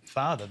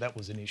father, that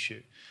was an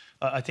issue.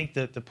 I think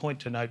that the point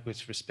to note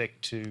with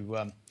respect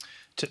to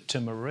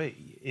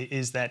Marie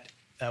is that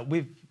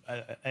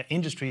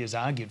industry has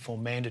argued for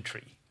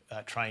mandatory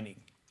training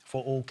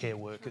for all care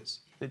workers.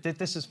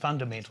 This is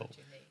fundamental.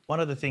 One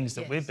of the things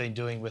that we've been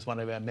doing with one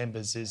of our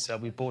members is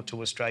we brought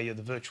to Australia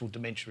the virtual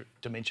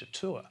dementia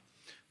tour,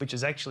 which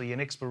is actually an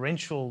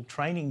experiential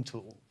training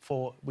tool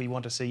for, we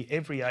want to see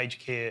every aged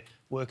care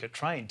worker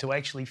trained to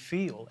actually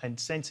feel and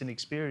sense and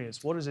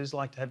experience what it is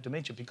like to have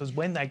dementia, because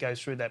when they go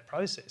through that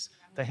process,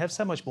 they have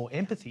so much more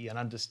empathy and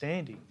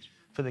understanding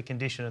for the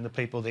condition and the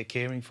people they're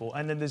caring for.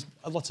 And then there's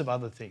lots of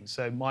other things.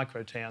 So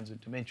micro towns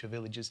and dementia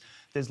villages,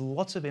 there's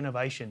lots of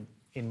innovation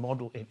in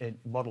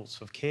models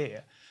of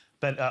care.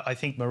 But I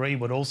think Marie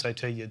would also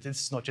tell you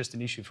this is not just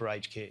an issue for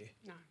aged care.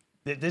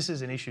 No. This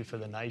is an issue for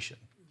the nation.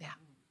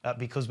 Yeah.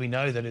 Because we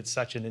know that it's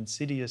such an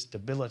insidious,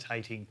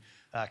 debilitating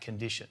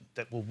condition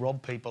that will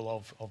rob people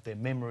of their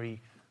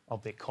memory,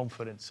 of their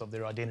confidence, of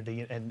their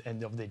identity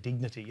and of their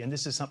dignity. And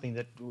this is something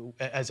that,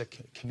 as a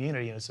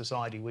community and a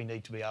society, we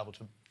need to be able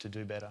to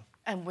do better.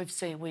 And we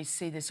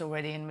see this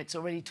already, and it's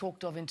already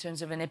talked of in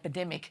terms of an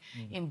epidemic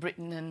in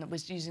Britain, and it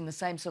was using the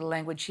same sort of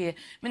language here.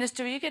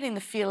 Minister, are you getting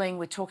the feeling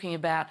we're talking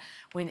about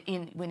we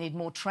need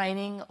more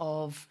training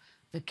of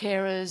the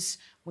carers,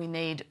 we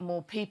need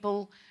more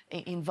people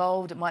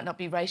involved? It might not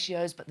be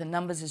ratios, but the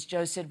numbers, as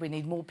Joe said, we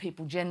need more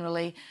people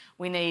generally.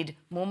 We need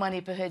more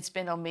money per head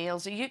spent on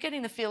meals. Are you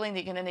getting the feeling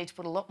that you're going to need to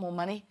put a lot more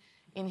money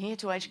in here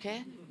to aged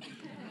care?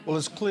 Well,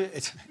 it's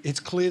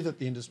clear that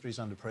the industry's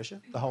under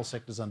pressure. The whole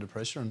sector's under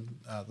pressure, and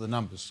the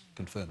numbers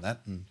confirm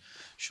that. And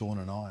Sean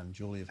and I and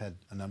Julie have had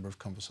a number of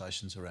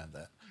conversations around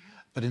that.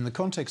 But in the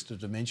context of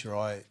dementia,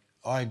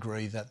 I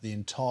agree that the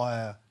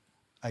entire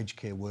aged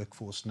care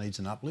workforce needs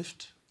an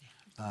uplift.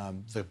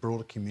 The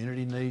broader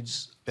community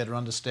needs better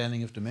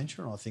understanding of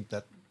dementia, and I think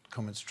that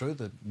comment's true.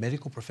 The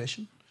medical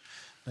profession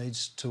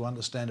needs to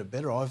understand it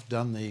better. I've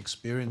done the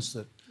experience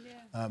that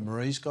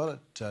Marie's got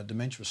at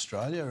Dementia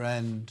Australia,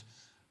 and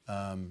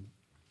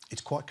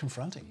it's quite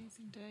confronting. Yes,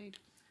 indeed.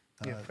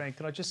 Yeah, Fran,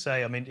 can I just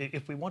say, I mean,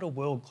 if we want a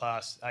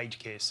world-class aged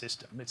care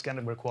system, it's going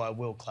to require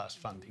world-class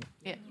funding.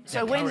 Yeah.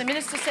 So when the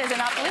Minister says an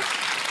uplift...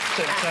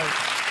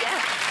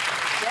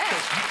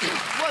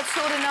 What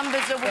sort of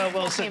numbers are we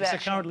talking about? So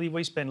currently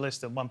we spend less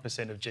than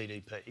 1% of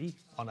GDP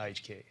on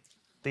aged care.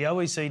 The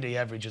OECD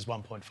average is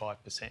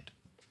 1.5%.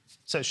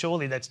 So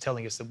surely that's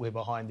telling us that we're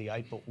behind the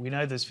 8 ball. We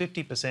know there's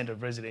 50%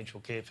 of residential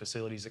care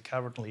facilities are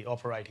currently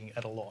operating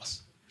at a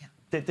loss.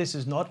 That this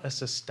is not a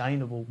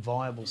sustainable,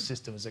 viable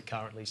system as it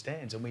currently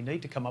stands, and we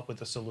need to come up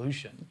with a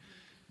solution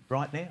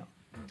right now.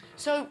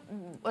 So,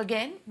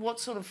 again, what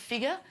sort of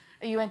figure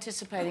are you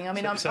anticipating? I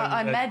mean,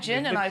 I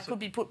imagine, and I could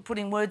be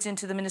putting words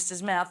into the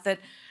Minister's mouth, that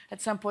at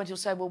some point he'll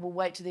say, well, we'll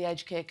wait to the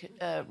Aged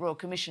Care Royal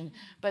Commission.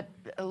 But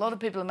a lot of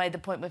people have made the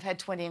point, we've had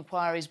 20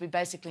 inquiries, we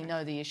basically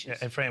know the issues.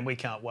 And Fran, we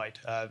can't wait.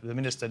 The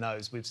Minister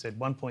knows. We've said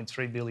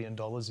 $1.3 billion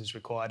is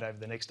required over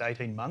the next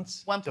 18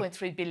 months.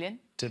 1.3 billion?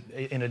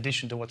 In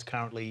addition to what's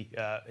currently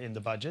in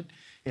the budget,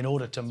 in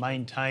order to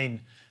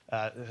maintain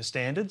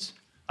standards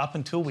up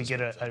until we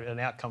get an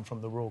outcome from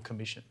the Royal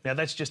Commission. Now,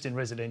 that's just in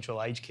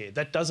residential aged care.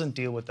 That doesn't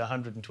deal with the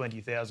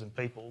 120,000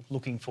 people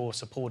looking for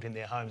support in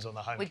their homes on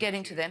the home. We're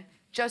getting to them.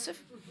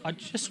 Joseph? I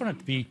just wanted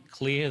to be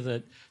clear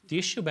that the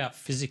issue about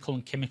physical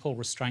and chemical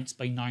restraints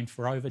been known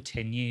for over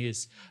 10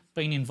 years,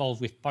 been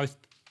involved with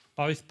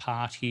both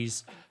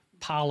parties,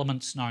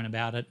 Parliament's known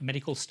about it,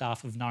 medical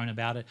staff have known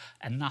about it,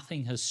 and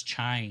nothing has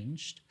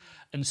changed.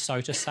 And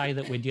so to say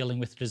that we're dealing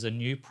with it as a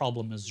new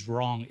problem is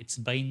wrong. It's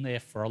been there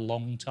for a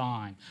long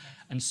time.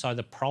 And so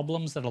the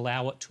problems that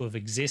allow it to have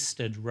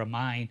existed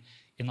remain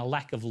in a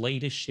lack of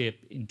leadership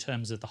in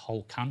terms of the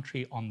whole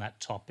country on that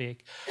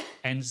topic,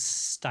 and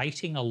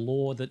stating a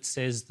law that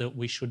says that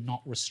we should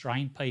not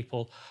restrain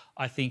people,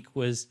 I think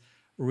was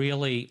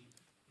really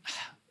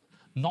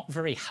not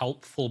very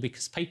helpful,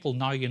 because people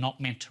know you're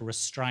not meant to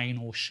restrain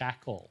or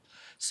shackle.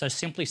 So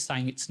simply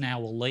saying it's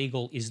now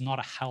illegal is not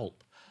a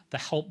help. The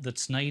help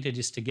that's needed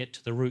is to get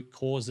to the root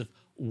cause of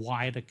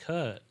why it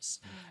occurs.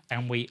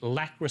 And we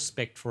lack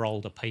respect for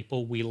older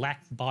people, we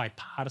lack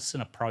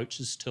bipartisan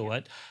approaches to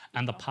it,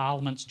 and the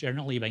Parliament's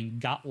generally been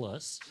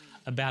gutless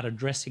about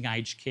addressing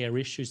aged care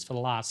issues for the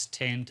last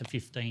 10 to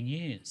 15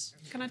 years.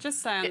 Can I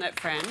just say on that,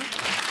 Fran?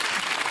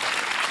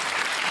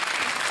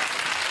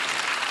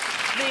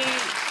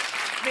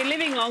 The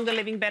Living Longer,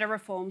 Living Better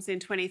reforms in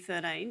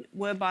 2013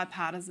 were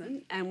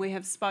bipartisan, and we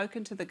have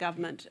spoken to the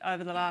government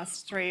over the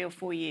last 3 or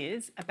 4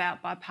 years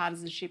about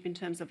bipartisanship in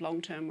terms of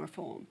long-term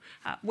reform.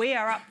 We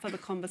are up for the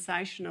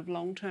conversation of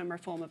long-term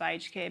reform of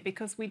aged care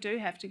because we do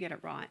have to get it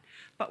right.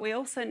 But we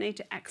also need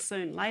to act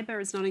soon. Labor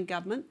is not in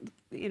government.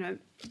 You know,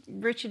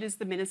 Richard is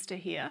the minister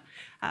here.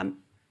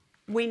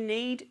 We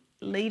need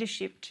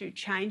leadership to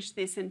change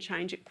this and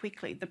change it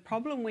quickly. The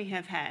problem we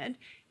have had,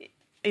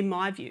 in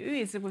my view,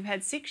 is that we've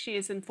had 6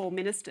 years and 4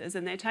 ministers,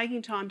 and they're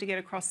taking time to get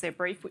across their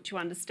brief, which you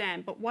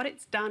understand. But what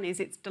it's done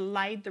is it's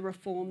delayed the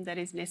reform that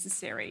is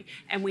necessary,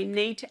 and we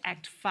need to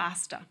act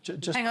faster.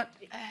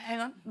 Hang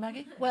on,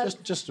 Maggie. Well,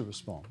 just to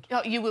respond.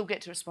 Oh, you will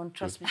get to respond,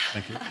 trust me.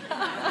 Thank you.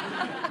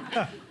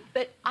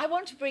 But I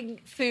want to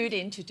bring food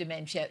into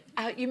dementia.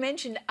 You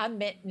mentioned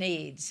unmet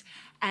needs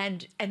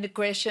and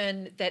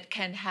aggression that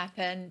can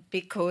happen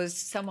because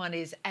someone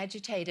is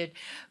agitated.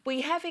 We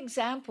have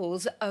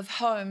examples of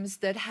homes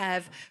that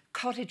have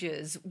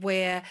cottages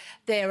where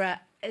there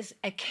are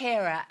a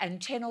carer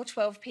and 10 or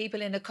 12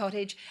 people in a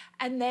cottage,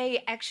 and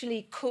they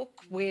actually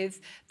cook with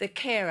the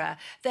carer.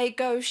 They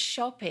go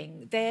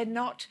shopping. They're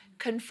not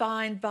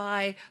confined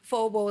by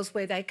 4 walls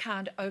where they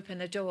can't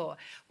open a door.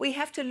 We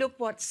have to look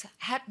what's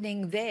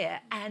happening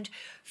there, and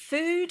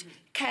food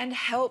can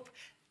help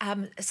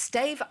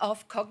stave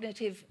off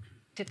cognitive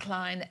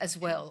decline as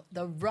well.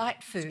 The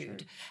right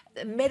food,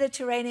 the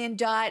Mediterranean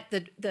diet,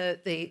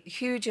 the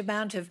huge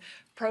amount of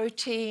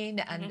protein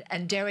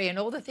and dairy and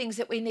all the things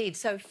that we need.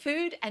 So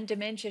food and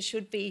dementia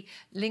should be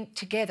linked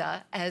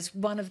together as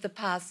one of the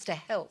paths to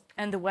help.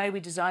 And the way we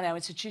design our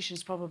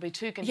institutions probably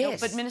too can Yes.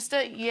 help. But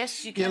Minister,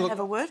 yes, you can have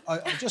a word.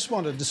 I just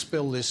want to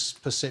dispel this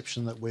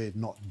perception that we're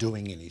not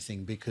doing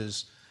anything,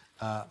 because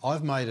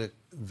I've made a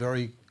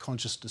very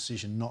conscious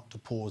decision not to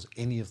pause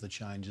any of the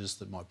changes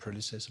that my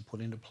predecessor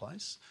put into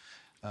place.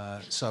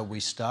 So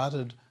we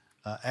started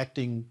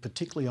acting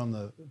particularly on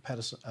the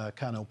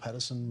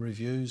Carnell-Paterson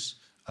reviews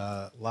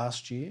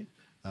last year.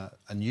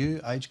 A new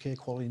Aged Care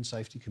Quality and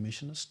Safety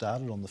Commissioner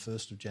started on the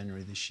 1st of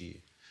January this year.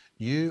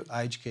 New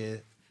aged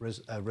care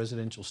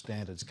residential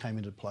standards came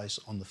into place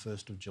on the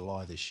 1st of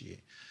July this year.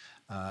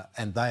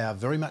 And they are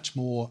very much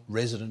more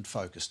resident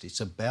focused. It's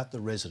about the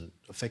resident,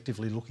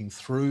 effectively looking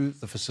through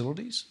the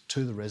facilities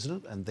to the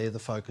resident, and they're the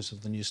focus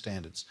of the new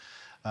standards.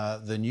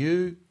 The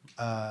new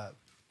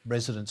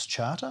Residents'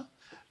 Charter,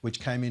 which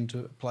came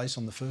into place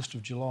on the 1st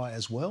of July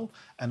as well,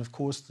 and of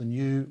course the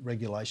new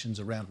regulations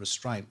around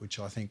restraint, which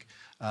I think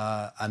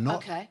are not...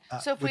 Okay,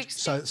 so if we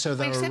accept, so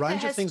there are a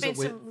range of things that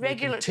we're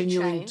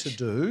continuing to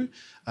do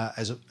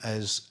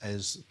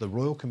as the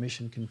Royal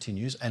Commission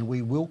continues, and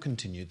we will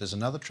continue. There's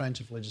another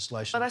tranche of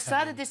legislation... But I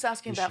started this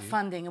asking about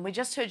funding, and we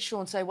just heard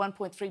Sean say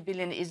 $1.3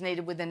 billion is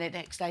needed within the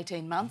next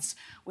 18 months.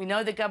 We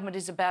know the government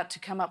is about to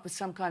come up with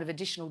some kind of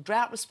additional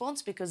drought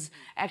response because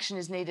action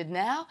is needed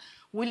now.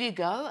 Will you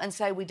go and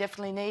say we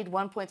definitely need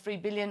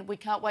 $1.3 billion, we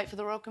can't wait for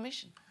the Royal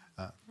Commission?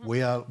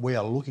 We are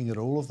looking at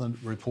all of the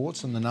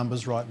reports and the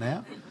numbers right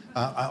now.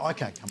 I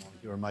can't come on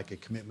here and make a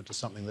commitment to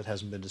something that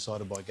hasn't been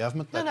decided by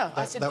government.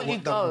 I said, will you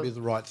go would be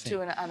the right thing.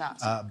 to an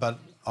ask? But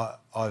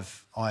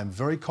I am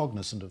very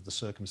cognisant of the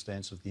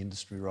circumstance of the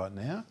industry right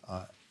now.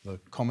 The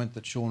comment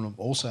that Sean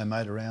also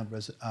made around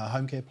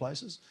home care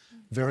places,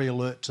 very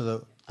alert to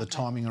the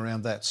timing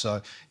around that.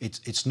 So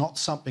it's not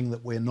something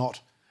that we're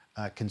not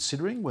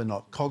considering, we're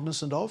not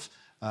cognisant of.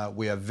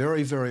 We are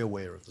very, very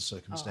aware of the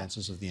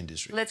circumstances of the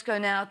industry. Let's go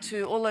now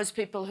to all those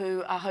people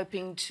who are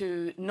hoping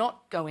to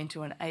not go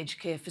into an aged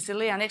care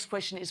facility. Our next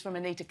question is from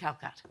Anita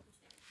Calcutt.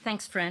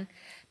 Thanks, Fran.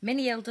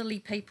 Many elderly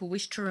people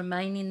wish to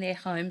remain in their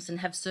homes and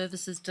have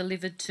services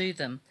delivered to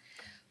them.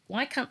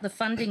 Why can't the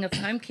funding of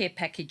home care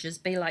packages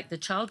be like the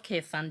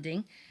childcare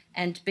funding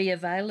and be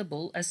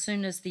available as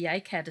soon as the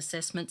ACAD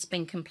assessment's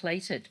been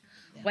completed?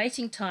 Yeah.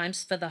 Waiting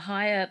times for the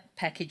higher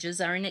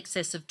packages are in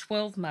excess of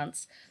 12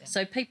 months,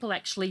 so people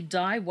actually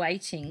die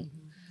waiting.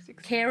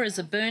 Carers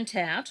are burnt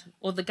out,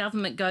 or the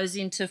government goes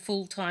into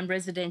full-time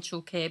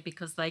residential care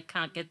because they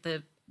can't get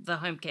the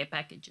home care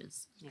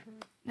packages. Yeah.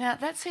 Now,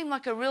 that seemed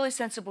like a really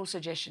sensible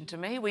suggestion to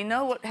me. We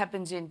know what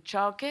happens in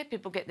childcare.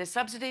 People get their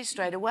subsidies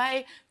straight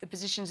away. The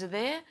positions are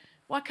there.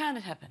 Why can't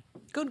it happen?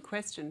 Good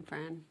question,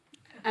 Fran.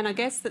 And I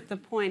guess that the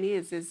point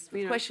is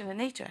you know... Question,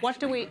 Anita. What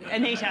do we...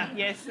 Anita,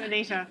 yes,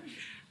 Anita.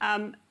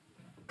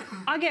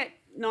 I get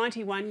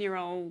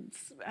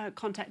 91-year-olds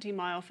contacting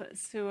my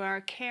office who are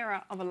a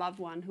carer of a loved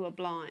one who are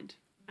blind.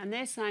 And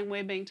they're saying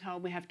we're being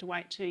told we have to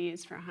wait 2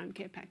 years for a home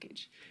care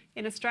package.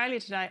 In Australia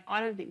today, I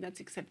don't think that's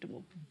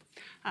acceptable.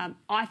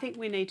 I think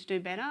we need to do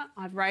better.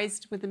 I've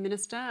raised with the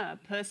Minister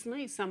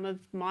personally some of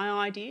my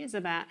ideas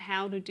about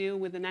how to deal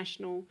with the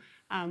national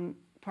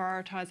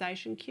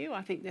prioritisation queue.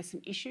 I think there's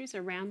some issues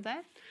around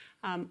that.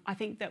 I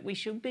think that we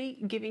should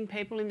be giving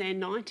people in their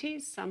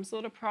 90s some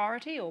sort of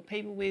priority, or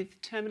people with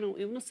terminal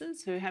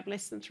illnesses who have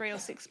less than 3 or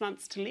 6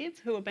 months to live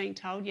who are being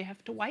told you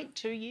have to wait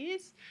 2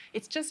 years.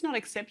 It's just not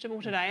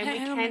acceptable today, and we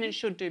can and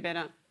should do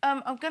better.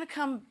 I'm going to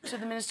come to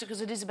the Minister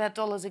because it is about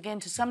dollars again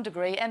to some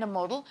degree and a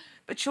model.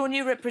 But Sean,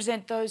 you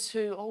represent those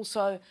who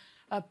also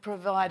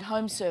provide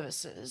home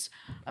services.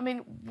 I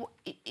mean,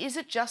 is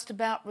it just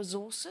about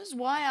resources?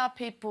 Why are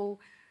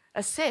people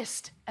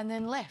assessed and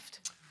then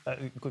left?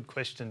 Good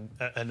question,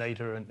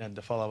 Anita, and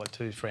to follow it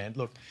too, Fran.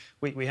 Look,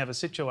 we have a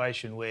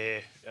situation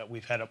where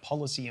we've had a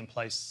policy in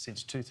place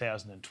since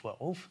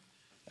 2012.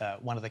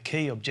 One of the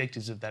key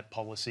objectives of that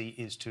policy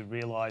is to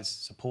realise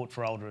support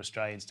for older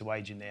Australians to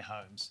age in their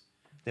homes.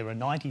 There are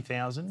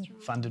 90,000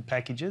 funded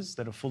packages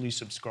that are fully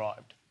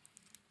subscribed.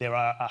 There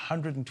are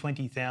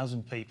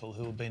 120,000 people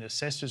who have been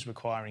assessed as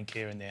requiring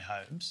care in their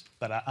homes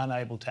but are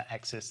unable to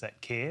access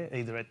that care,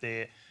 either at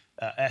their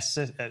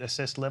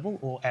assessed level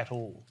or at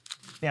all.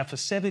 Now, for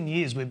 7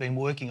 years, we've been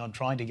working on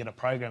trying to get a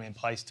program in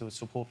place to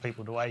support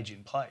people to age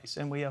in place,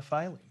 and we are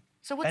failing.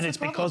 So what's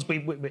the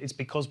problem? It's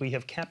because we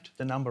have capped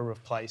the number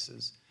of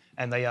places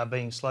and they are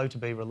being slow to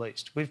be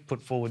released. We've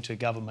put forward to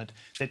government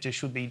that there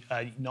should be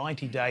a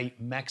 90-day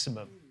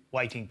maximum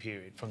waiting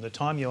period. From the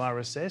time you are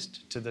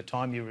assessed to the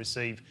time you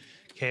receive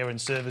care and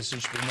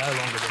services should be no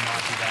longer than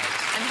 90 days.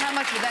 And how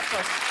much would that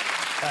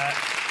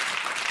cost?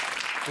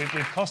 We've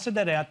costed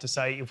that out to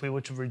say if we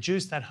were to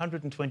reduce that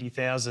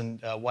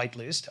 120,000 wait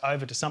list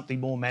over to something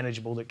more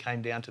manageable that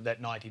came down to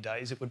that 90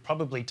 days, it would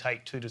probably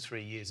take 2 to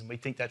 3 years, and we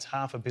think that's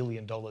 $500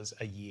 million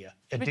a year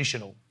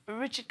additional.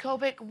 Richard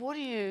Colbeck, what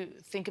do you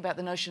think about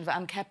the notion of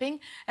uncapping?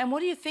 And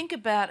what do you think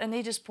about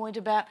Anita's point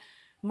about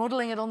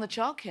modelling it on the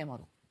childcare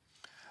model?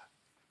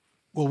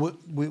 Well,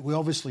 we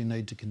obviously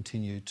need to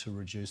continue to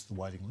reduce the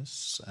waiting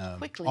lists.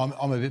 Quickly.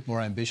 I'm a bit more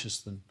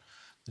ambitious than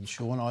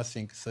Sean. I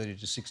think 30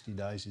 to 60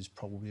 days is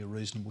probably a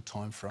reasonable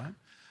time frame.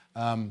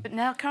 But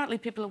now, currently,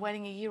 people are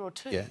waiting a year or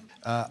two. Yeah.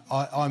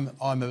 I'm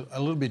a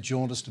little bit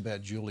jaundiced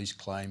about Julie's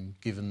claim,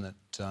 given that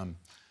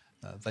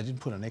they didn't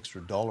put an extra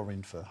 $1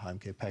 in for home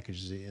care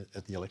packages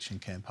at the election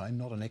campaign,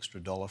 not an extra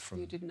 $1 from...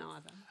 You didn't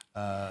either.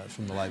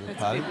 From the Labor Let's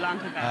Party. be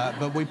blunt about it.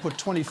 But we put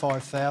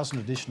 25,000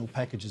 additional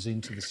packages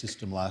into the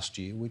system last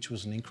year, which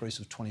was an increase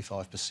of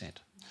 25%.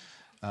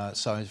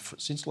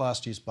 Since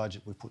last year's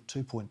budget, we put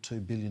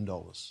 $2.2 billion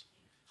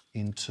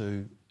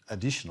into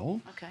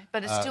additional... OK,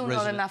 but it's still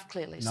not enough,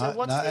 clearly. No, so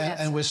what's the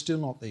answer? And we're still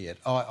not there yet.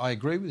 I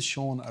agree with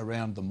Sean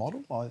around the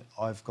model.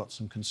 I've got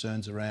some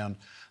concerns around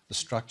the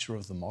structure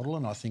of the model,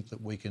 and I think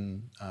that we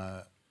can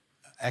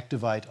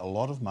activate a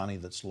lot of money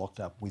that's locked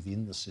up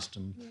within the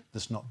system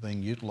that's not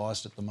being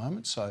utilised at the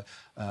moment. So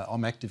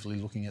I'm actively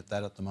looking at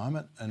that at the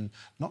moment, and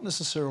not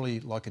necessarily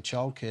like a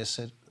childcare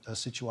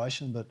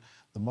situation, but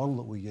the model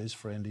that we use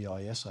for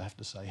NDIS, I have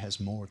to say, has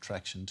more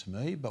attraction to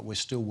me, but we're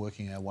still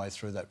working our way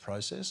through that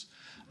process.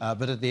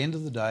 But at the end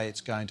of the day,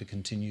 it's going to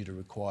continue to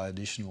require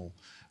additional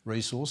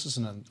resources,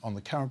 and on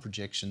the current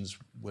projections,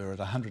 we're at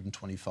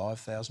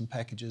 125,000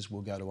 packages.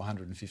 We'll go to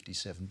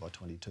 157 by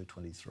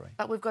 22-23.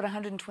 But we've got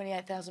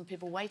 128,000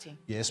 people waiting.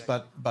 Yes,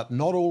 but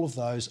not all of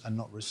those are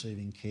not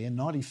receiving care.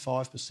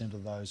 95%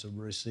 of those are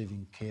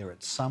receiving care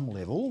at some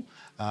level,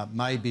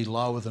 may be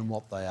lower than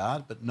what they are,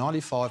 but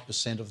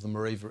 95% of them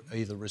are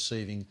either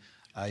receiving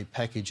a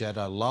package at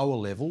a lower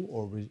level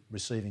or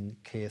receiving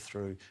care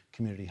through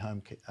community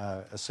home care,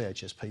 a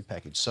CHSP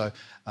package. So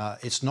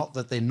it's not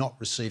that they're not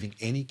receiving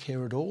any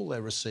care at all,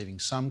 they're receiving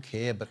some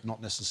care but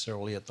not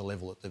necessarily at the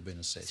level that they've been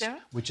assessed, Sarah?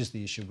 which is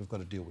the issue we've got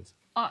to deal with.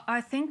 I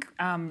think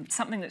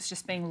something that's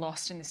just being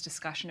lost in this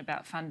discussion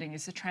about funding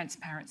is the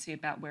transparency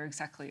about where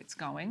exactly it's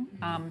going.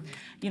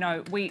 You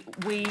know, we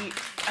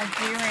are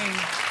hearing...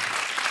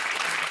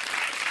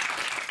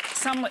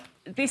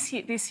 This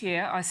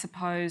year, I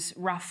suppose,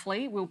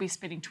 roughly, we'll be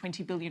spending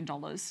 $20 billion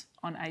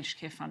on aged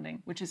care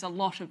funding, which is a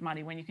lot of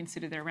money when you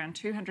consider there are around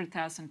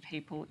 200,000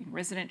 people in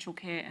residential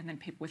care and then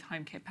people with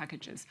home care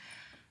packages.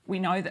 We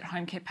know that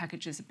home care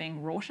packages are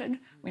being rorted.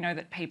 We know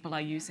that people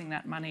are using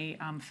that money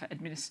for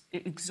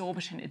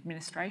exorbitant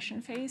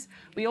administration fees.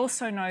 We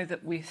also know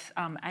that with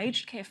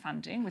aged care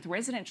funding, with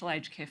residential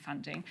aged care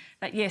funding,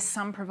 that yes,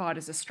 some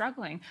providers are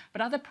struggling,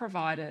 but other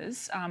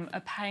providers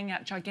are paying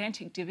out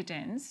gigantic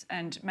dividends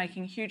and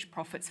making huge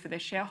profits for their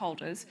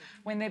shareholders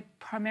when they're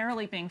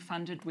primarily being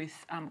funded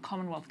with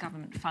Commonwealth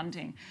government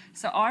funding.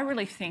 So I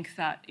really think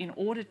that in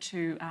order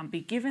to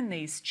be given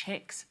these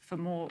checks for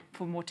more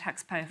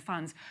taxpayer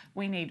funds,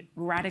 we need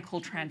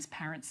radical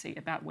transparency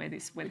about where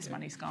this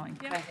money's going.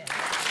 Yep.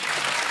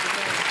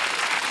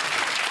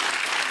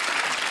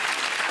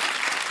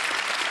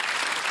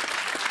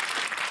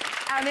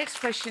 Our next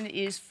question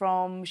is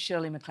from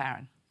Shirley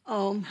McLaren.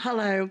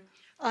 Hello,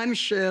 I'm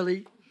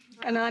Shirley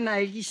and I'm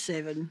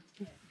 87.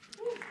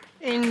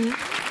 In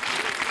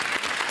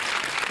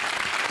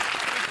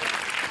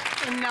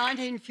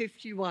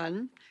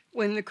 1951,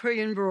 when the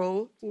Korean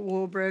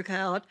War broke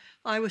out,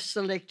 I was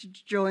selected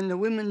to join the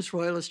Women's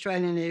Royal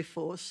Australian Air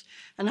Force,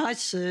 and I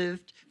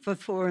served for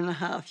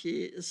 4.5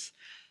 years.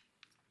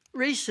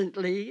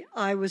 Recently,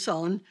 I was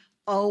on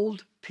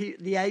the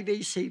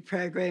ABC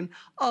program,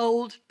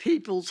 Old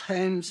People's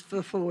Homes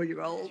for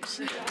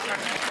 4-year-olds.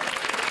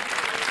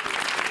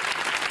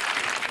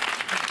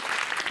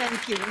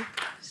 Thank you.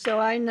 So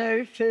I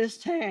know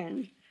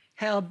firsthand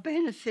how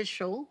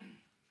beneficial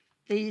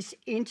these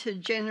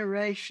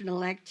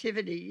intergenerational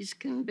activities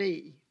can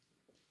be.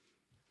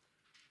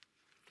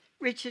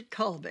 Richard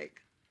Colbeck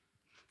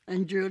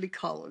and Julie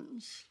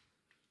Collins.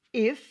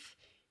 If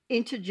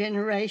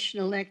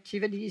intergenerational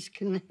activities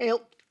can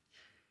help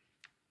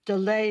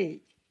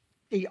delay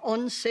the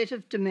onset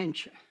of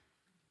dementia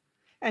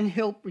and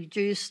help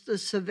reduce the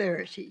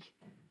severity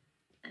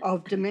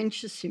of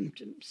dementia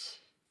symptoms,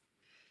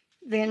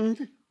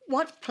 then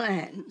what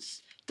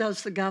plans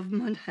does the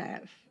government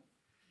have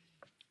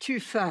to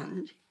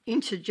fund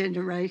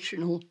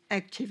intergenerational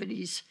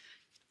activities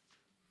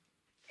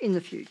in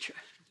the future?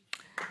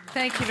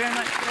 Thank you very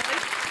much, Julie.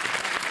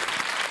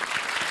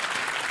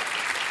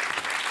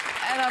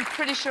 And I'm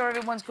pretty sure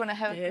everyone's going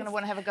to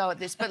want to have a go at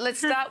this. But let's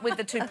start with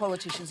the two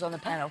politicians on the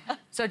panel.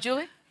 So,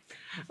 Julie?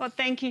 Well,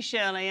 thank you,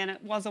 Shirley, and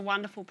it was a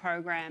wonderful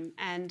program.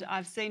 And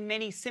I've seen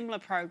many similar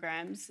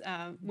programs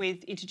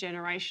with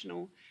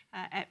intergenerational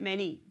at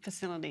many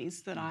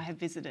facilities that I have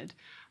visited.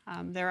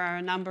 There are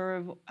a number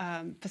of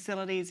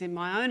facilities in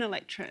my own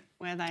electorate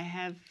where they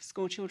have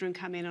school children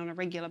come in on a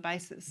regular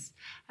basis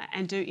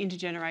and do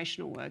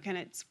intergenerational work. And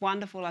it's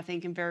wonderful, I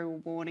think, and very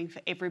rewarding for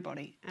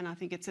everybody. And I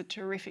think it's a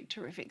terrific,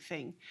 terrific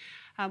thing.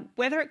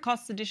 Whether it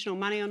costs additional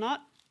money or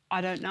not, I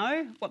don't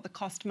know what the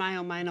cost may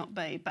or may not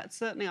be, but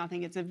certainly I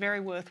think it's a very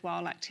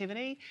worthwhile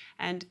activity,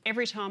 and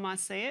every time I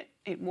see it,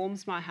 it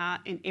warms my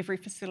heart in every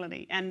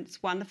facility, and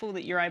it's wonderful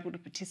that you're able to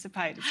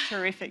participate. It's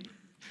terrific.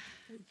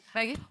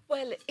 Maggie?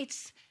 Well,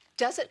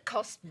 does it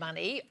cost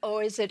money,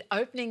 or is it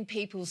opening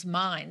people's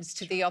minds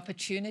to the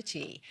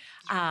opportunity?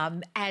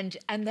 And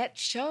that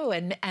show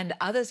and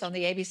others on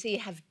the ABC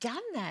have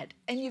done that,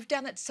 and you've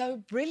done it so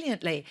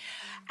brilliantly.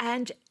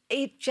 And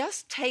it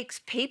just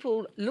takes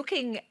people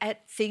looking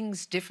at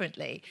things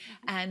differently.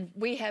 And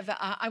we have,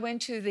 I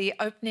went to the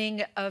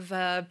opening of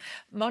a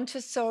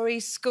Montessori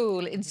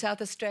school in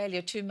South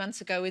Australia 2 months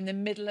ago in the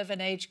middle of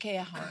an aged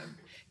care home.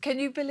 Can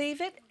you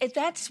believe it?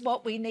 That's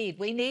what we need.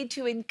 We need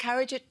to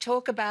encourage it,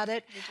 talk about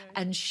it,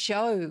 and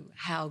show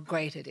how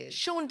great it is.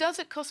 Sean, does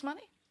it cost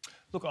money?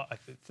 Look,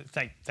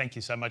 thank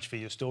you so much for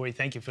your story.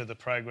 Thank you for the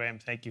program.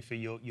 Thank you for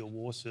your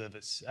war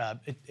service.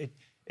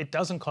 It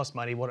doesn't cost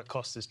money. What it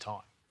costs is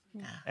time.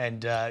 No.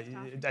 And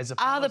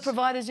are the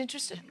providers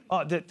interested?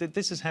 Oh,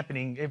 this is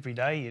happening every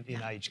day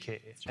in aged care,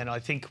 and I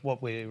think what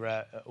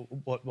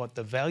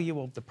the value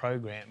of the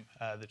program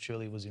that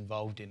Shirley was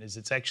involved in is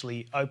it's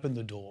actually opened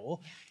the door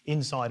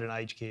inside an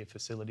aged care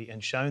facility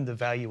and shown the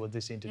value of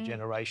this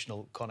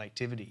intergenerational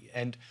connectivity.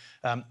 And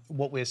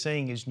what we're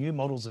seeing is new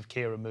models of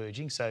care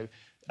emerging. So.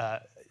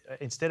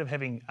 Instead of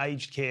having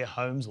aged care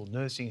homes or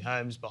nursing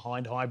homes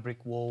behind high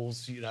brick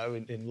walls, you know,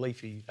 in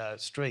leafy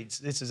streets,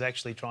 this is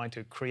actually trying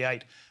to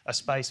create a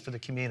space for the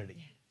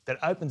community that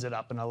opens it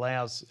up and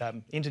allows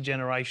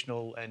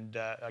intergenerational and,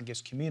 I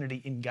guess,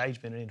 community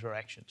engagement and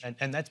interaction.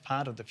 And that's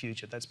part of the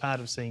future. That's part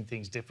of seeing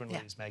things differently,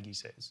 as Maggie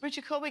says.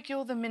 Richard Colbeck,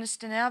 you're the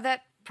minister now.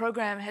 That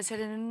program has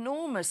had an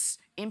enormous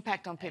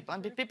impact on people.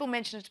 And people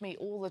mention it to me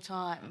all the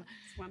time.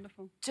 It's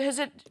wonderful. Has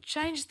it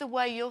changed the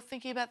way you're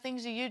thinking about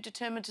things? Are you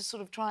determined to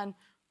sort of try and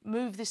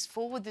move this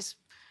forward,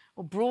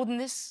 or broaden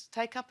this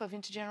take-up of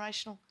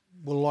intergenerational?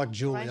 Well, like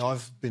Julie,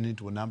 I've been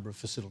into a number of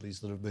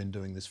facilities that have been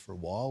doing this for a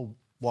while.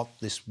 What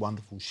this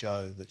wonderful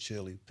show that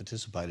Shirley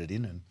participated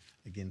in, and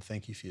again,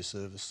 thank you for your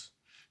service,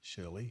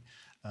 Shirley,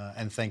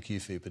 and thank you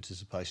for your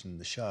participation in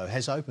the show,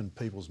 has opened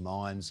people's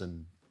minds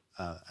and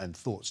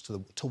thoughts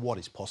to what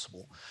is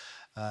possible.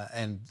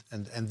 And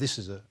this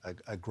is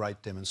a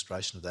great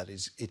demonstration of that.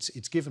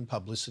 It's given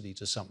publicity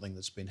to something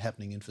that's been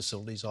happening in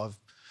facilities. I've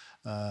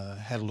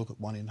had a look at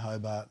one in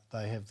Hobart.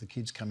 They have the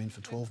kids come in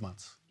for 12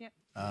 months. Yep.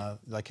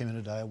 They come in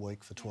a day a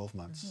week for 12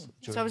 months.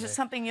 So is it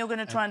something you're going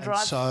to try and drive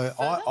So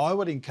further? I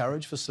would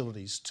encourage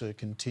facilities to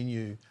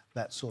continue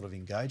that sort of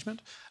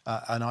engagement.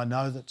 And I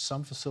know that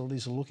some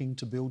facilities are looking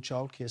to build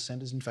childcare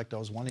centres. In fact, I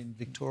was one in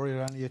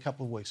Victoria only a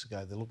couple of weeks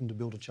ago. They're looking to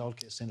build a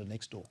childcare centre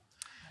next door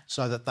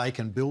so that they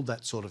can build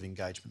that sort of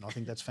engagement. I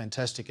think that's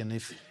fantastic. And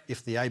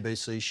if the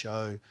ABC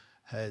show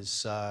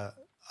has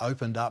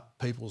opened up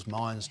people's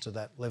minds to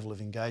that level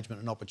of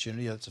engagement and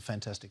opportunity, that's a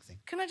fantastic thing.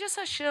 Can I just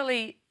ask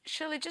Shirley,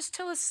 just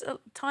tell us a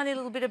tiny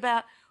little bit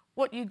about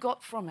what you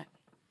got from it.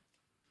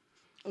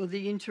 Well,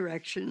 the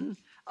interaction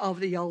of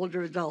the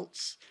older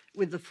adults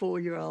with the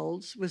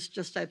 4-year-olds was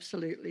just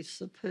absolutely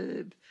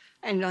superb.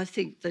 And I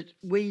think that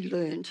we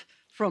learnt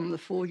from the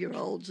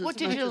 4-year-olds as What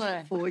did you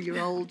learn?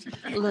 4-year-olds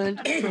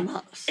learnt from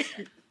us.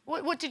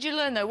 What did you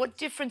learn, though? What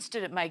difference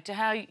did it make to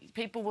how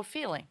people were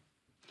feeling?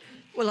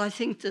 Well, I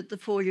think that the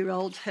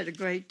 4-year-olds had a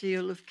great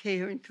deal of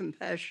care and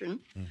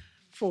compassion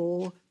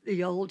for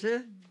the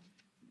older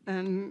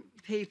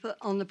people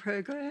on the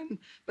program,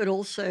 but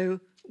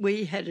also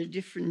we had a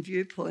different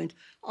viewpoint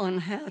on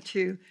how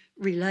to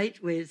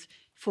relate with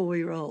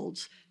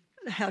 4-year-olds,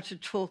 how to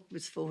talk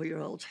with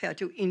 4-year-olds, how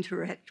to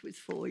interact with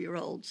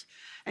 4-year-olds.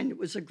 And it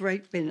was a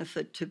great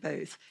benefit to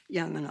both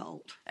young and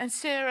old. And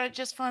Sarah,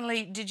 just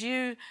finally, did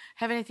you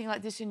have anything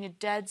like this in your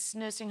dad's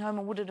nursing home,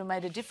 or would it have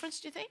made a difference,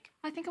 do you think?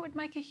 I think it would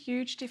make a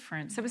huge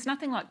difference. There was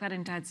nothing like that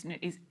in Dad's...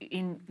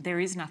 There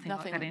is nothing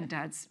like that in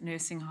Dad's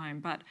nursing home.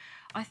 But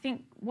I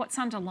think what's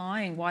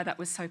underlying why that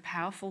was so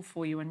powerful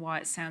for you and why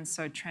it sounds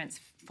so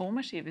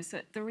transformative is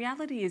that the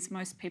reality is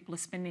most people are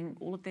spending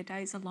all of their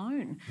days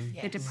alone.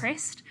 They're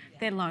depressed,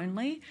 they're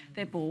lonely,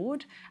 they're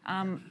bored.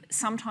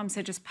 Sometimes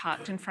they're just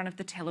parked in front of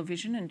the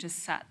television and just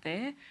sat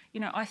there. You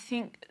know, I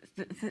think...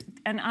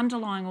 and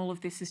underlying all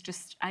of this is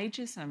just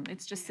ageism.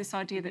 It's just this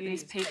idea that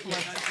these people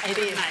are... It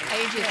is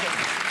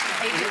ageism.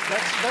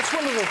 That's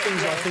one of the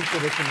things I think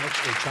that it can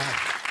actually change.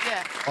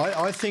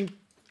 Yeah. I think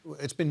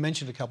it's been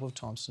mentioned a couple of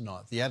times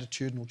tonight, the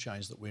attitudinal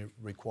change that we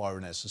require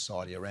in our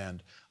society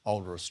around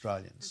older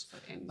Australians.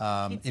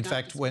 In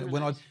fact,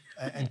 when I...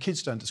 And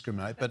kids don't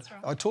discriminate, but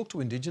I talk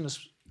to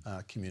Indigenous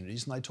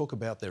communities and they talk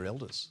about their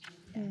elders.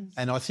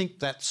 And I think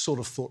that sort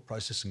of thought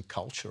process and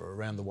culture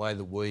around the way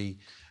that we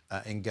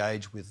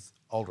engage with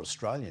older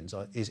Australians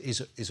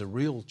is a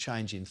real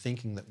change in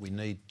thinking that we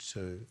need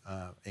to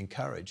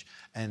encourage.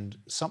 And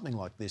something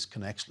like this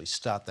can actually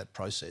start that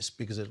process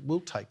because it will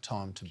take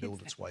time to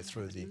build its way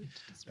through the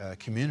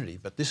community.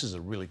 But this is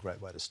a really great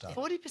way to start.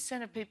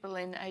 40% of people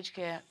in aged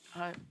care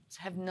homes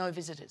have no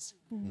visitors.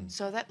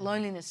 So that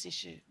loneliness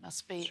issue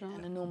must be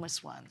an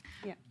enormous one.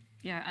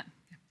 Yeah.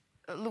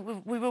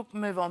 Look, we will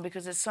move on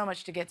because there's so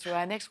much to get through.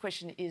 Our next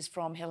question is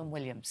from Helen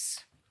Williams.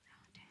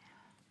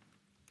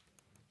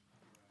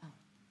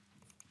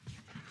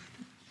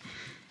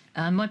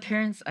 My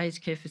parents'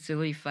 aged care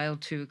facility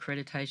failed 2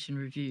 accreditation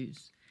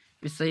reviews.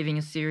 receiving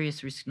a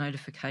serious risk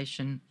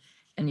notification,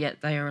 and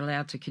yet they are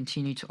allowed to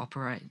continue to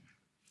operate.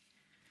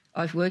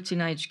 I've worked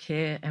in aged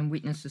care and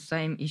witnessed the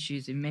same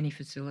issues in many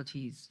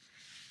facilities,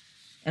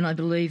 and I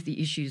believe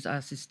the issues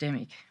are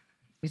systemic.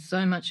 With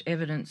so much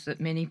evidence that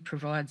many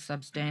provide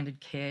substandard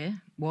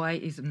care, why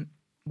is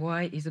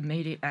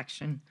immediate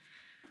action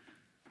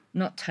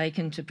not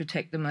taken to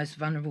protect the most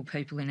vulnerable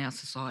people in our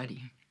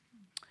society?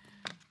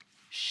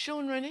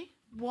 Sean Rooney,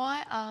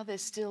 why are there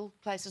still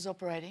places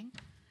operating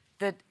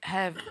that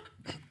have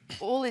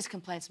all these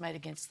complaints made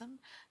against them?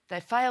 They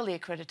fail the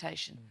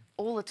accreditation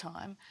all the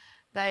time.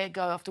 They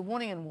go after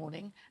warning and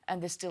warning,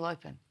 and they're still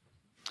open.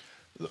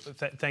 Look,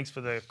 thanks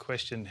for the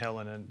question,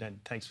 Helen, and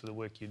thanks for the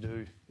work you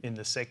do in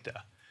the sector.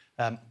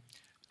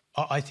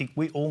 I think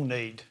we all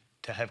need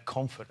to have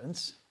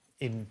confidence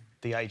in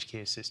the aged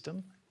care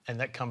system, and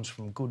that comes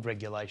from good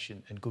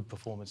regulation and good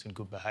performance and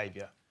good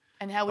behaviour.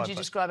 And how would you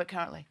describe it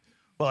currently?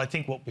 Well, I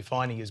think what we're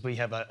finding is we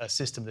have a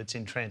system that's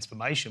in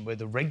transformation where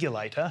the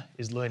regulator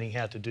is learning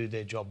how to do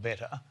their job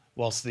better,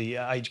 whilst the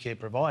aged care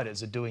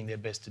providers are doing their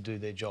best to do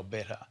their job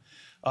better.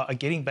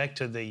 Getting back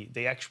to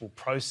the actual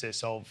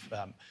process of,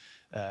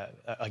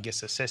 I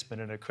guess,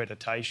 assessment and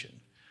accreditation,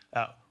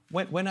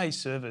 when a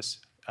service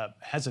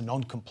has a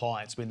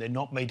non-compliance, when they're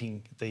not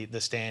meeting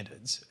the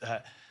standards,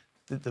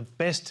 the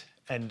best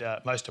and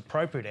most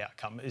appropriate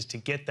outcome is to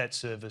get that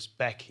service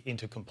back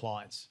into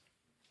compliance.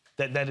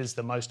 That is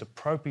the most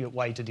appropriate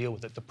way to deal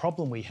with it. The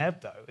problem we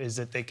have, though, is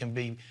that there can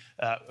be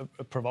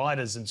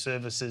providers and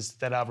services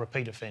that are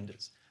repeat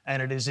offenders,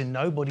 and it is in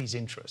nobody's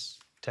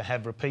interest to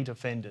have repeat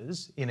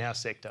offenders in our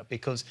sector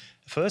because,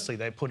 firstly,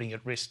 they're putting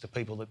at risk the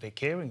people that they're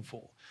caring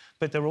for,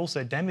 but they're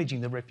also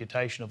damaging the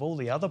reputation of all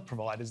the other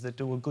providers that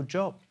do a good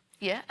job.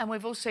 Yeah, and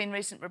we've all seen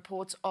recent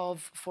reports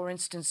of, for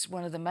instance,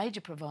 one of the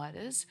major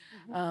providers,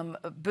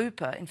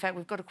 Bupa. In fact,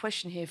 we've got a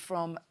question here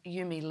from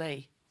Yumi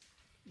Lee.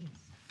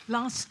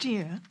 Last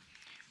year,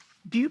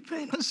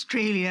 Bupa in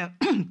Australia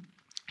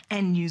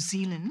and New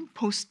Zealand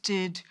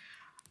posted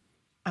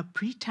a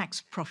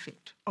pre-tax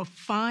profit of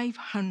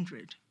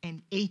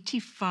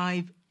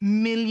 $585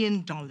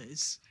 million,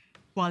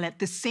 while at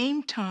the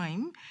same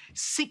time,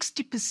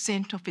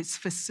 60% of its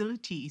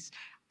facilities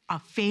are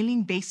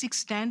failing basic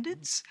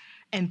standards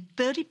and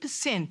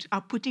 30%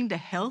 are putting the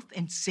health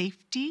and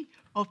safety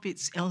of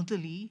its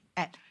elderly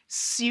at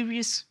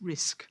serious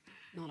risk.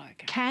 Not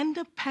okay. Can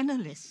the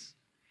panellists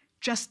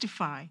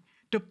justify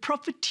the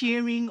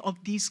profiteering of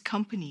these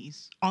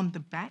companies on the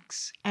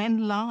backs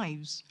and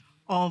lives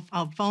of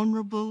our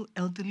vulnerable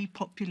elderly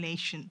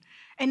population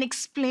and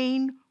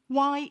explain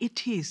why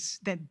it is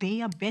that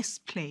they are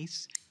best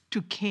placed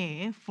to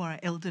care for our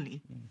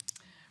elderly?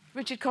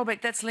 Richard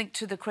Colbeck, that's linked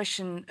to the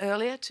question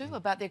earlier too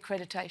about the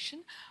accreditation.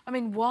 I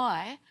mean,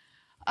 why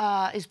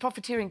is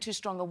profiteering too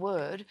strong a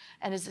word?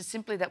 And is it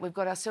simply that we've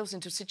got ourselves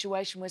into a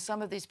situation where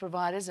some of these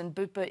providers, and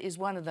Bupa is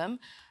one of them,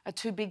 are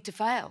too big to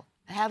fail?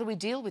 How do we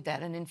deal with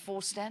that and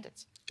enforce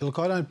standards? Look,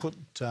 I don't put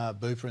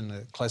Bupa in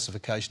the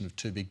classification of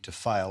too big to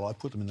fail. I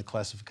put them in the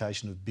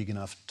classification of big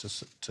enough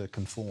to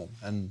conform,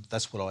 and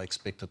that's what I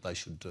expect that they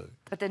should do.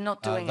 But they're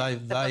not doing it.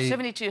 They've got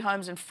 72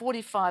 homes and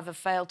 45 have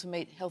failed to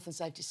meet health and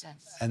safety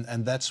standards.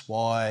 And that's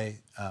why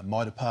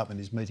my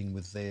department is meeting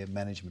with their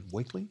management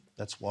weekly.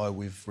 That's why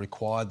we've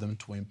required them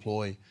to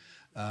employ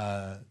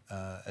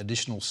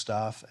additional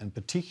staff and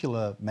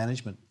particular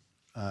management,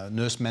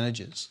 nurse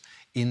managers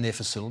in their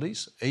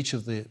facilities, each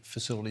of the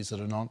facilities that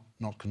are not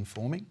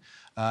conforming,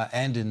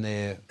 and in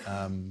their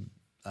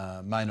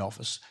main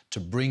office to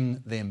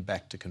bring them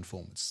back to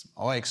conformance.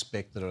 I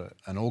expect that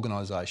an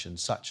organisation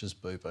such as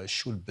Bupa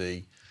should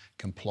be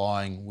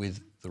complying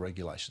with the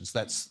regulations.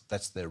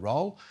 That's their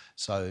role.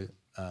 So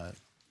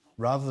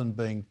rather than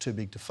being too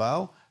big to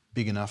fail,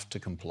 big enough to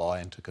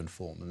comply and to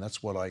conform. And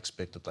that's what I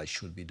expect that they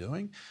should be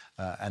doing.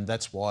 And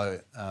that's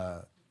why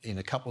in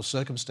a couple of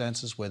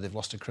circumstances where they've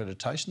lost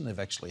accreditation, they've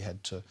actually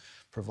had to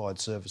provide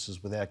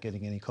services without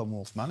getting any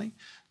Commonwealth money.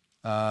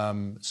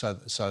 So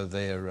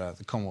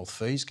the Commonwealth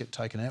fees get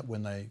taken out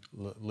when they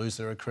lose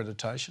their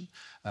accreditation.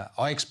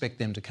 I expect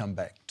them to come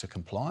back to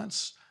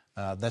compliance.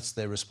 That's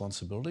their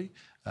responsibility.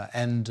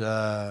 And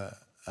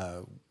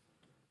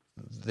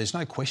there's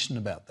no question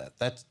about that.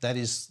 That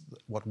is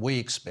what we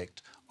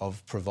expect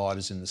of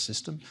providers in the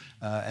system.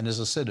 And as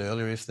I said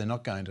earlier, if they're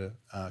not going to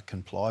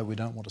comply, we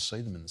don't want to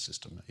see them in the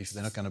system, if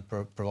they're not going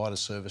to provide a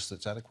service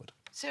that's adequate.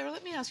 Sarah,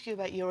 let me ask you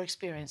about your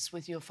experience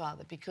with your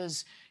father,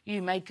 because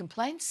you made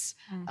complaints.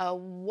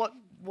 What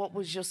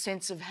was your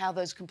sense of how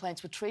those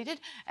complaints were treated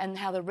and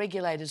how the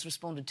regulators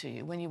responded to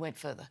you when you went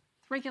further?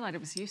 The regulator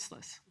was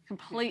useless,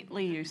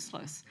 completely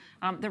useless.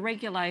 The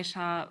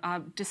regulator,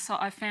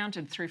 I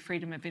found through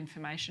Freedom of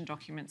Information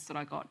documents that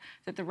I got,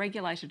 that the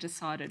regulator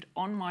decided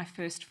on my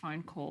first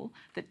phone call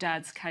that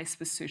Dad's case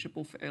was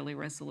suitable for early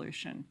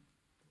resolution.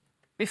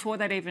 before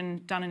they'd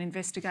even done an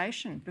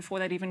investigation, before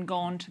they'd even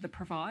gone to the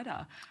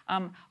provider.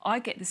 I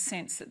get the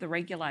sense that the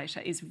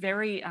regulator is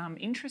very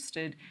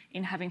interested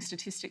in having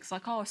statistics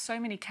like, oh, so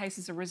many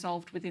cases are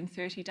resolved within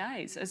 30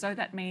 days, as though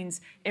that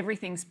means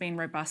everything's been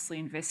robustly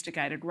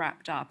investigated,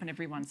 wrapped up, and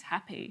everyone's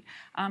happy.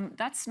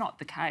 That's not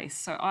the case.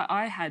 So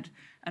I had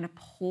an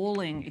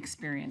appalling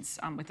experience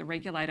with the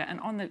regulator. And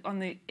on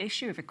the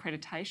issue of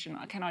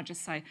accreditation, can I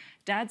just say,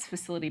 Dad's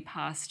facility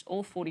passed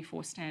all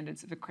 44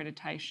 standards of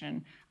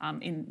accreditation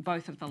in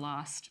both of the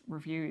last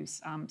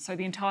reviews. So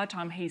the entire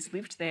time he's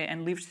lived there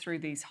and lived through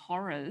these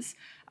horrors,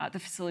 the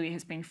facility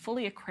has been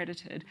fully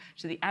accredited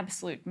to the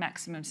absolute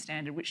maximum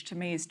standard, which to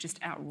me is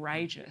just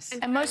outrageous.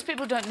 And most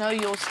people don't know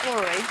your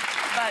story,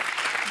 but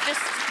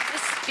just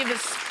give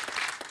us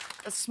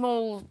a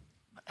small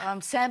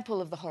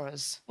sample of the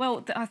horrors.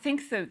 Well, I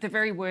think the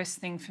very worst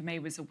thing for me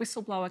was a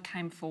whistleblower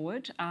came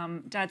forward.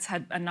 Dad's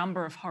had a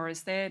number of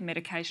horrors there,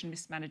 medication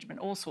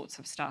mismanagement, all sorts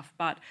of stuff,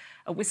 but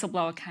a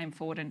whistleblower came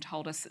forward and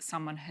told us that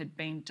someone had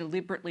been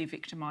deliberately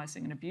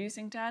victimising and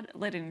abusing Dad,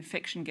 let an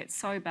infection get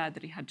so bad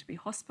that he had to be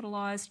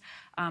hospitalised,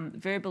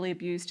 verbally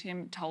abused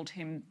him, told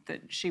him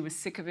that she was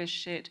sick of his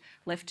shit,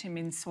 left him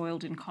in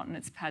soiled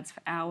incontinence pads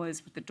for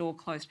hours with the door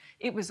closed.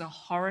 It was a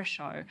horror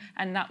show,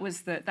 and that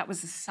was the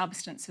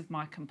substance of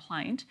my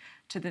complaint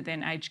to the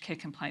then Aged Care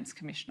Complaints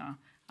Commissioner.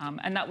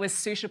 And that was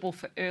suitable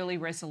for early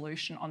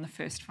resolution on the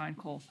first phone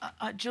call.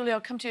 Julie, I'll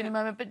come to you in a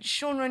moment, but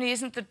Sean Rooney,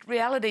 isn't the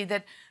reality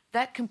that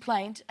that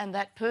complaint and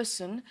that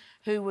person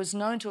who was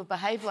known to have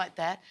behaved like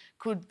that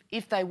could,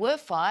 if they were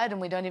fired,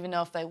 and we don't even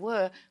know if they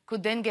were,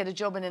 could then get a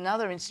job in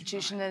another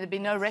institution and there'd be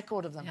no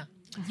record of them? Yeah.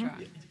 That's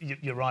right.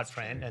 You're right,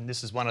 Fran, and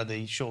this is one of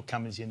the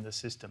shortcomings in the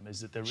system,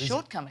 is that there is...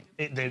 Shortcoming?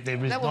 There is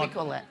is that what we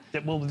call that?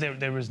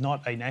 There is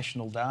not a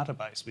national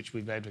database, which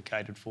we've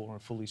advocated for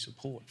and fully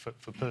support,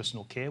 for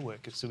personal care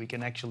workers, so we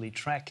can actually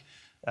track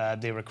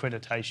their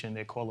accreditation,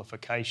 their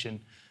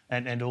qualification,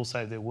 and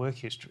also their work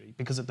history.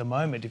 Because at the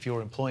moment, if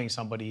you're employing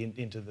somebody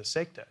into the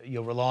sector,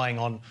 you're relying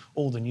on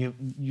all the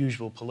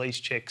usual police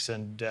checks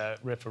and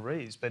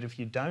referees. But if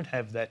you don't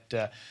have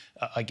that,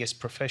 I guess,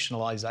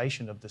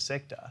 professionalisation of the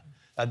sector,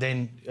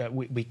 then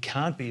we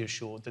can't be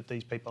assured that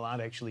these people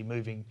aren't actually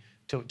moving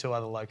to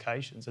other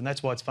locations. And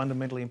that's why it's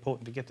fundamentally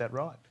important to get that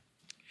right.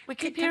 We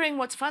keep hearing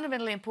what's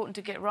fundamentally important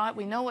to get right.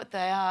 We know what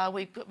they are.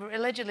 We've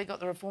allegedly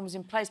got the reforms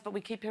in place, but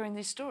we keep hearing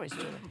these stories,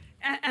 Julie.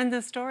 And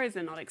the stories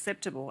are not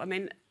acceptable. I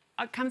mean,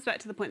 it comes back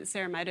to the point that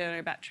Sarah made earlier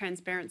about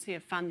transparency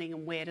of funding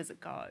and where does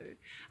it go.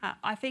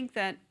 I think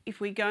that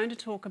if we're going to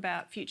talk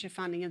about future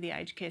funding of the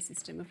aged care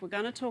system, if we're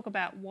going to talk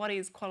about what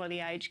is quality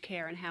aged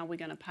care and how we're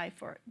going to pay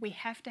for it, we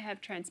have to have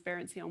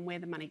transparency on where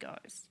the money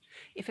goes.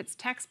 If it's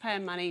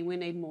taxpayer money, we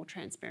need more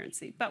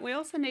transparency. But we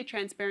also need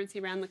transparency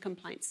around the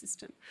complaint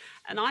system.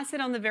 And I said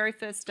on the very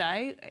first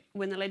day,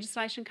 when the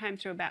legislation came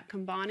through about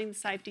combining the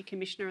Safety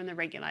Commissioner and the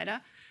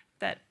regulator,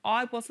 that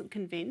I wasn't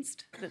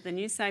convinced that the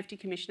new Safety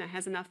Commissioner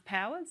has enough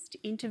powers to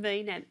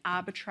intervene and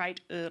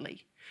arbitrate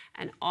early.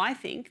 And I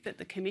think that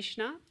the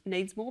Commissioner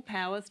needs more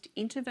powers to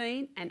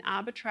intervene and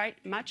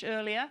arbitrate much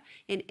earlier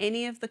in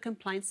any of the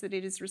complaints that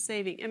it is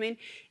receiving. I mean,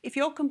 if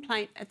your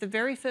complaint at the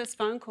very first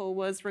phone call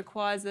was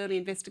requires early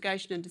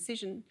investigation and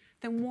decision,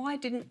 then why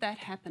didn't that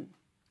happen?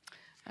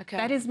 Okay.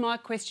 That is my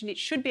question. It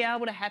should be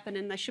able to happen,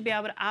 and they should be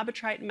able to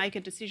arbitrate and make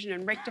a decision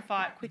and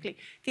rectify it quickly.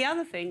 The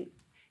other thing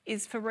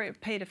is for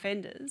repeat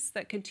offenders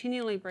that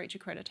continually breach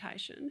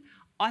accreditation,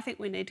 I think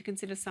we need to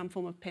consider some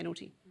form of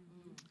penalty.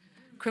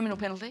 Criminal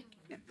penalty?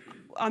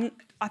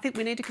 I think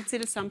we need to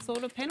consider some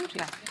sort of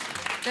penalty. Okay.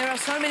 There are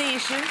so many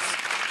issues.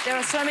 There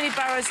are so many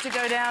boroughs to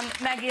go down.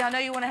 Maggie, I know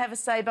you want to have a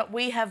say, but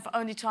we have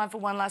only time for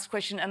one last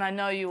question, and I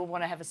know you will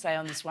want to have a say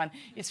on this one.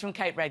 It's from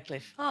Kate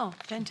Radcliffe. Oh,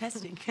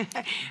 fantastic.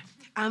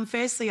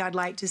 Firstly, I'd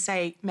like to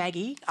say,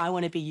 Maggie, I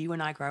want to be you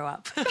when I grow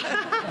up.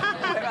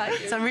 Right.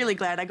 So I'm really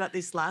glad I got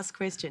this last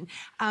question.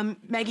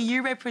 Maggie,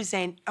 you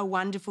represent a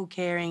wonderful,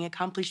 caring,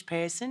 accomplished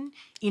person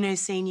in her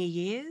senior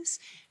years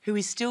who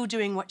is still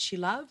doing what she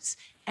loves,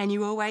 and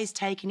you always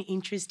take an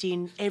interest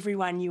in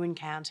everyone you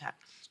encounter,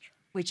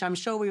 which I'm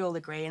sure we all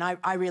agree, and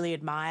I really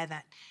admire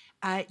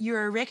that.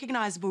 You're a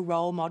recognisable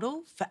role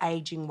model for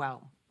ageing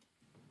well.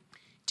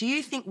 Do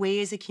you think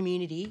we as a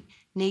community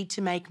need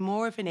to make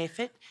more of an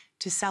effort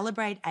to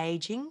celebrate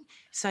ageing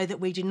so that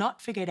we do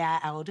not forget our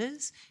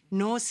elders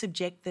nor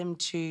subject them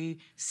to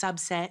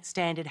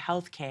substandard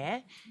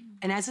healthcare,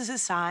 and as a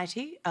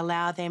society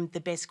allow them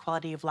the best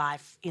quality of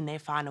life in their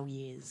final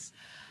years?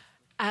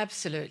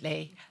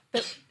 Absolutely.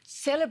 But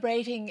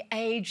celebrating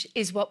age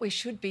is what we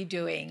should be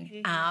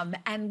doing.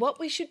 And what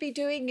we should be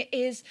doing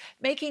is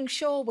making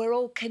sure we're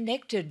all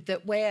connected,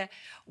 that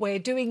we're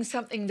doing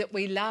something that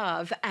we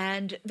love,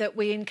 and that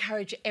we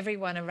encourage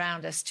everyone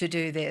around us to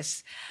do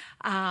this.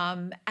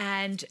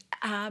 And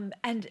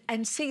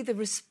see the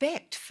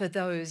respect for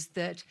those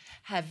that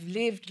have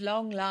lived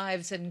long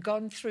lives and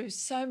gone through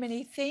so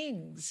many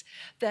things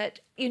that,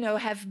 you know,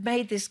 have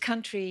made this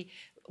country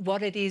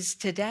what it is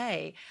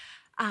today.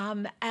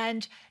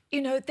 And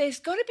you know, there's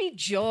got to be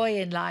joy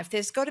in life.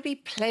 There's got to be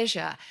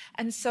pleasure.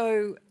 And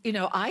so, you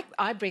know,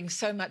 I bring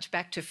so much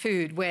back to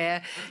food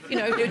where, you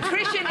know,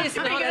 nutrition is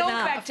not Bring it enough.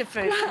 all back to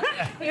food.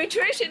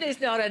 Nutrition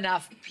is not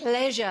enough.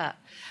 Pleasure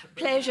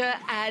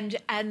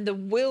and the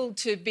will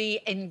to be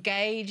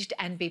engaged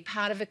and be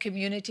part of a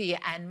community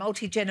and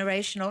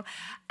multi-generational,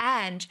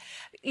 and,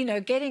 you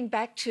know, getting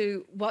back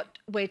to what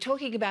we're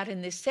talking about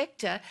in this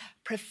sector,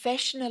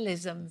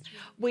 professionalism.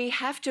 We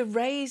have to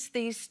raise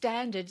these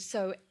standards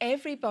so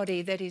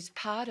everybody that is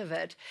part of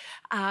it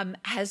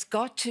has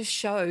got to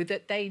show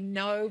that they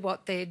know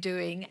what they're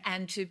doing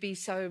and to be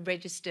so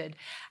registered.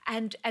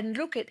 And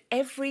look at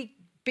every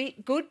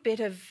good bit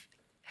of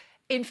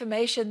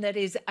information that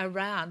is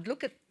around.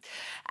 Look at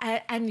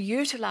and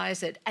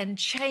utilise it and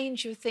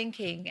change your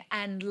thinking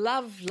and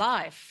love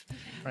life.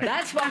 Right.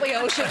 That's what we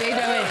all should be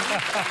doing.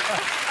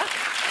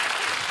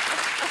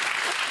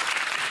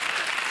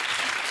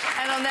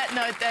 And on that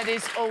note, that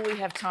is all we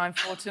have time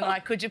for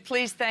tonight. Could you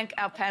please thank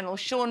our panel,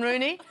 Sean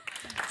Rooney,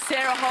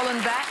 Sarah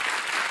Holland-Batt,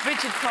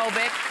 Richard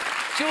Colbeck,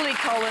 Julie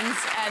Collins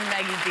and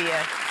Maggie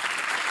Deere.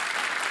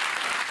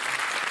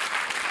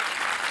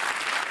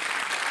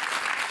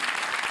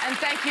 And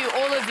thank you,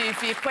 all of you,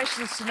 for your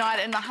questions tonight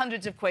and the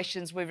hundreds of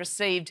questions we've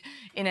received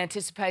in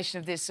anticipation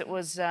of this. It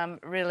was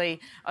really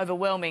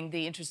overwhelming,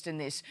 the interest in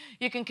this.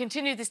 You can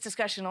continue this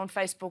discussion on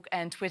Facebook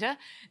and Twitter.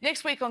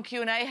 Next week on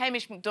Q&A,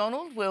 Hamish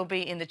McDonald will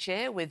be in the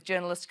chair with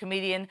journalist,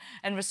 comedian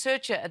and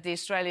researcher at the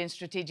Australian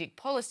Strategic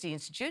Policy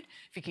Institute,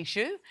 Vicky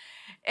Hsu,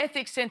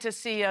 Ethics Centre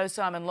CEO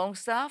Simon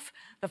Longstaff,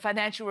 the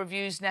Financial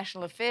Review's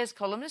National Affairs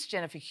columnist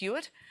Jennifer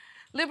Hewitt,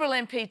 Liberal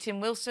MP Tim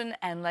Wilson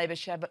and Labor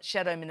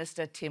Shadow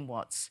Minister Tim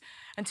Watts.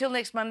 Until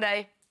next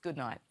Monday, good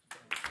night.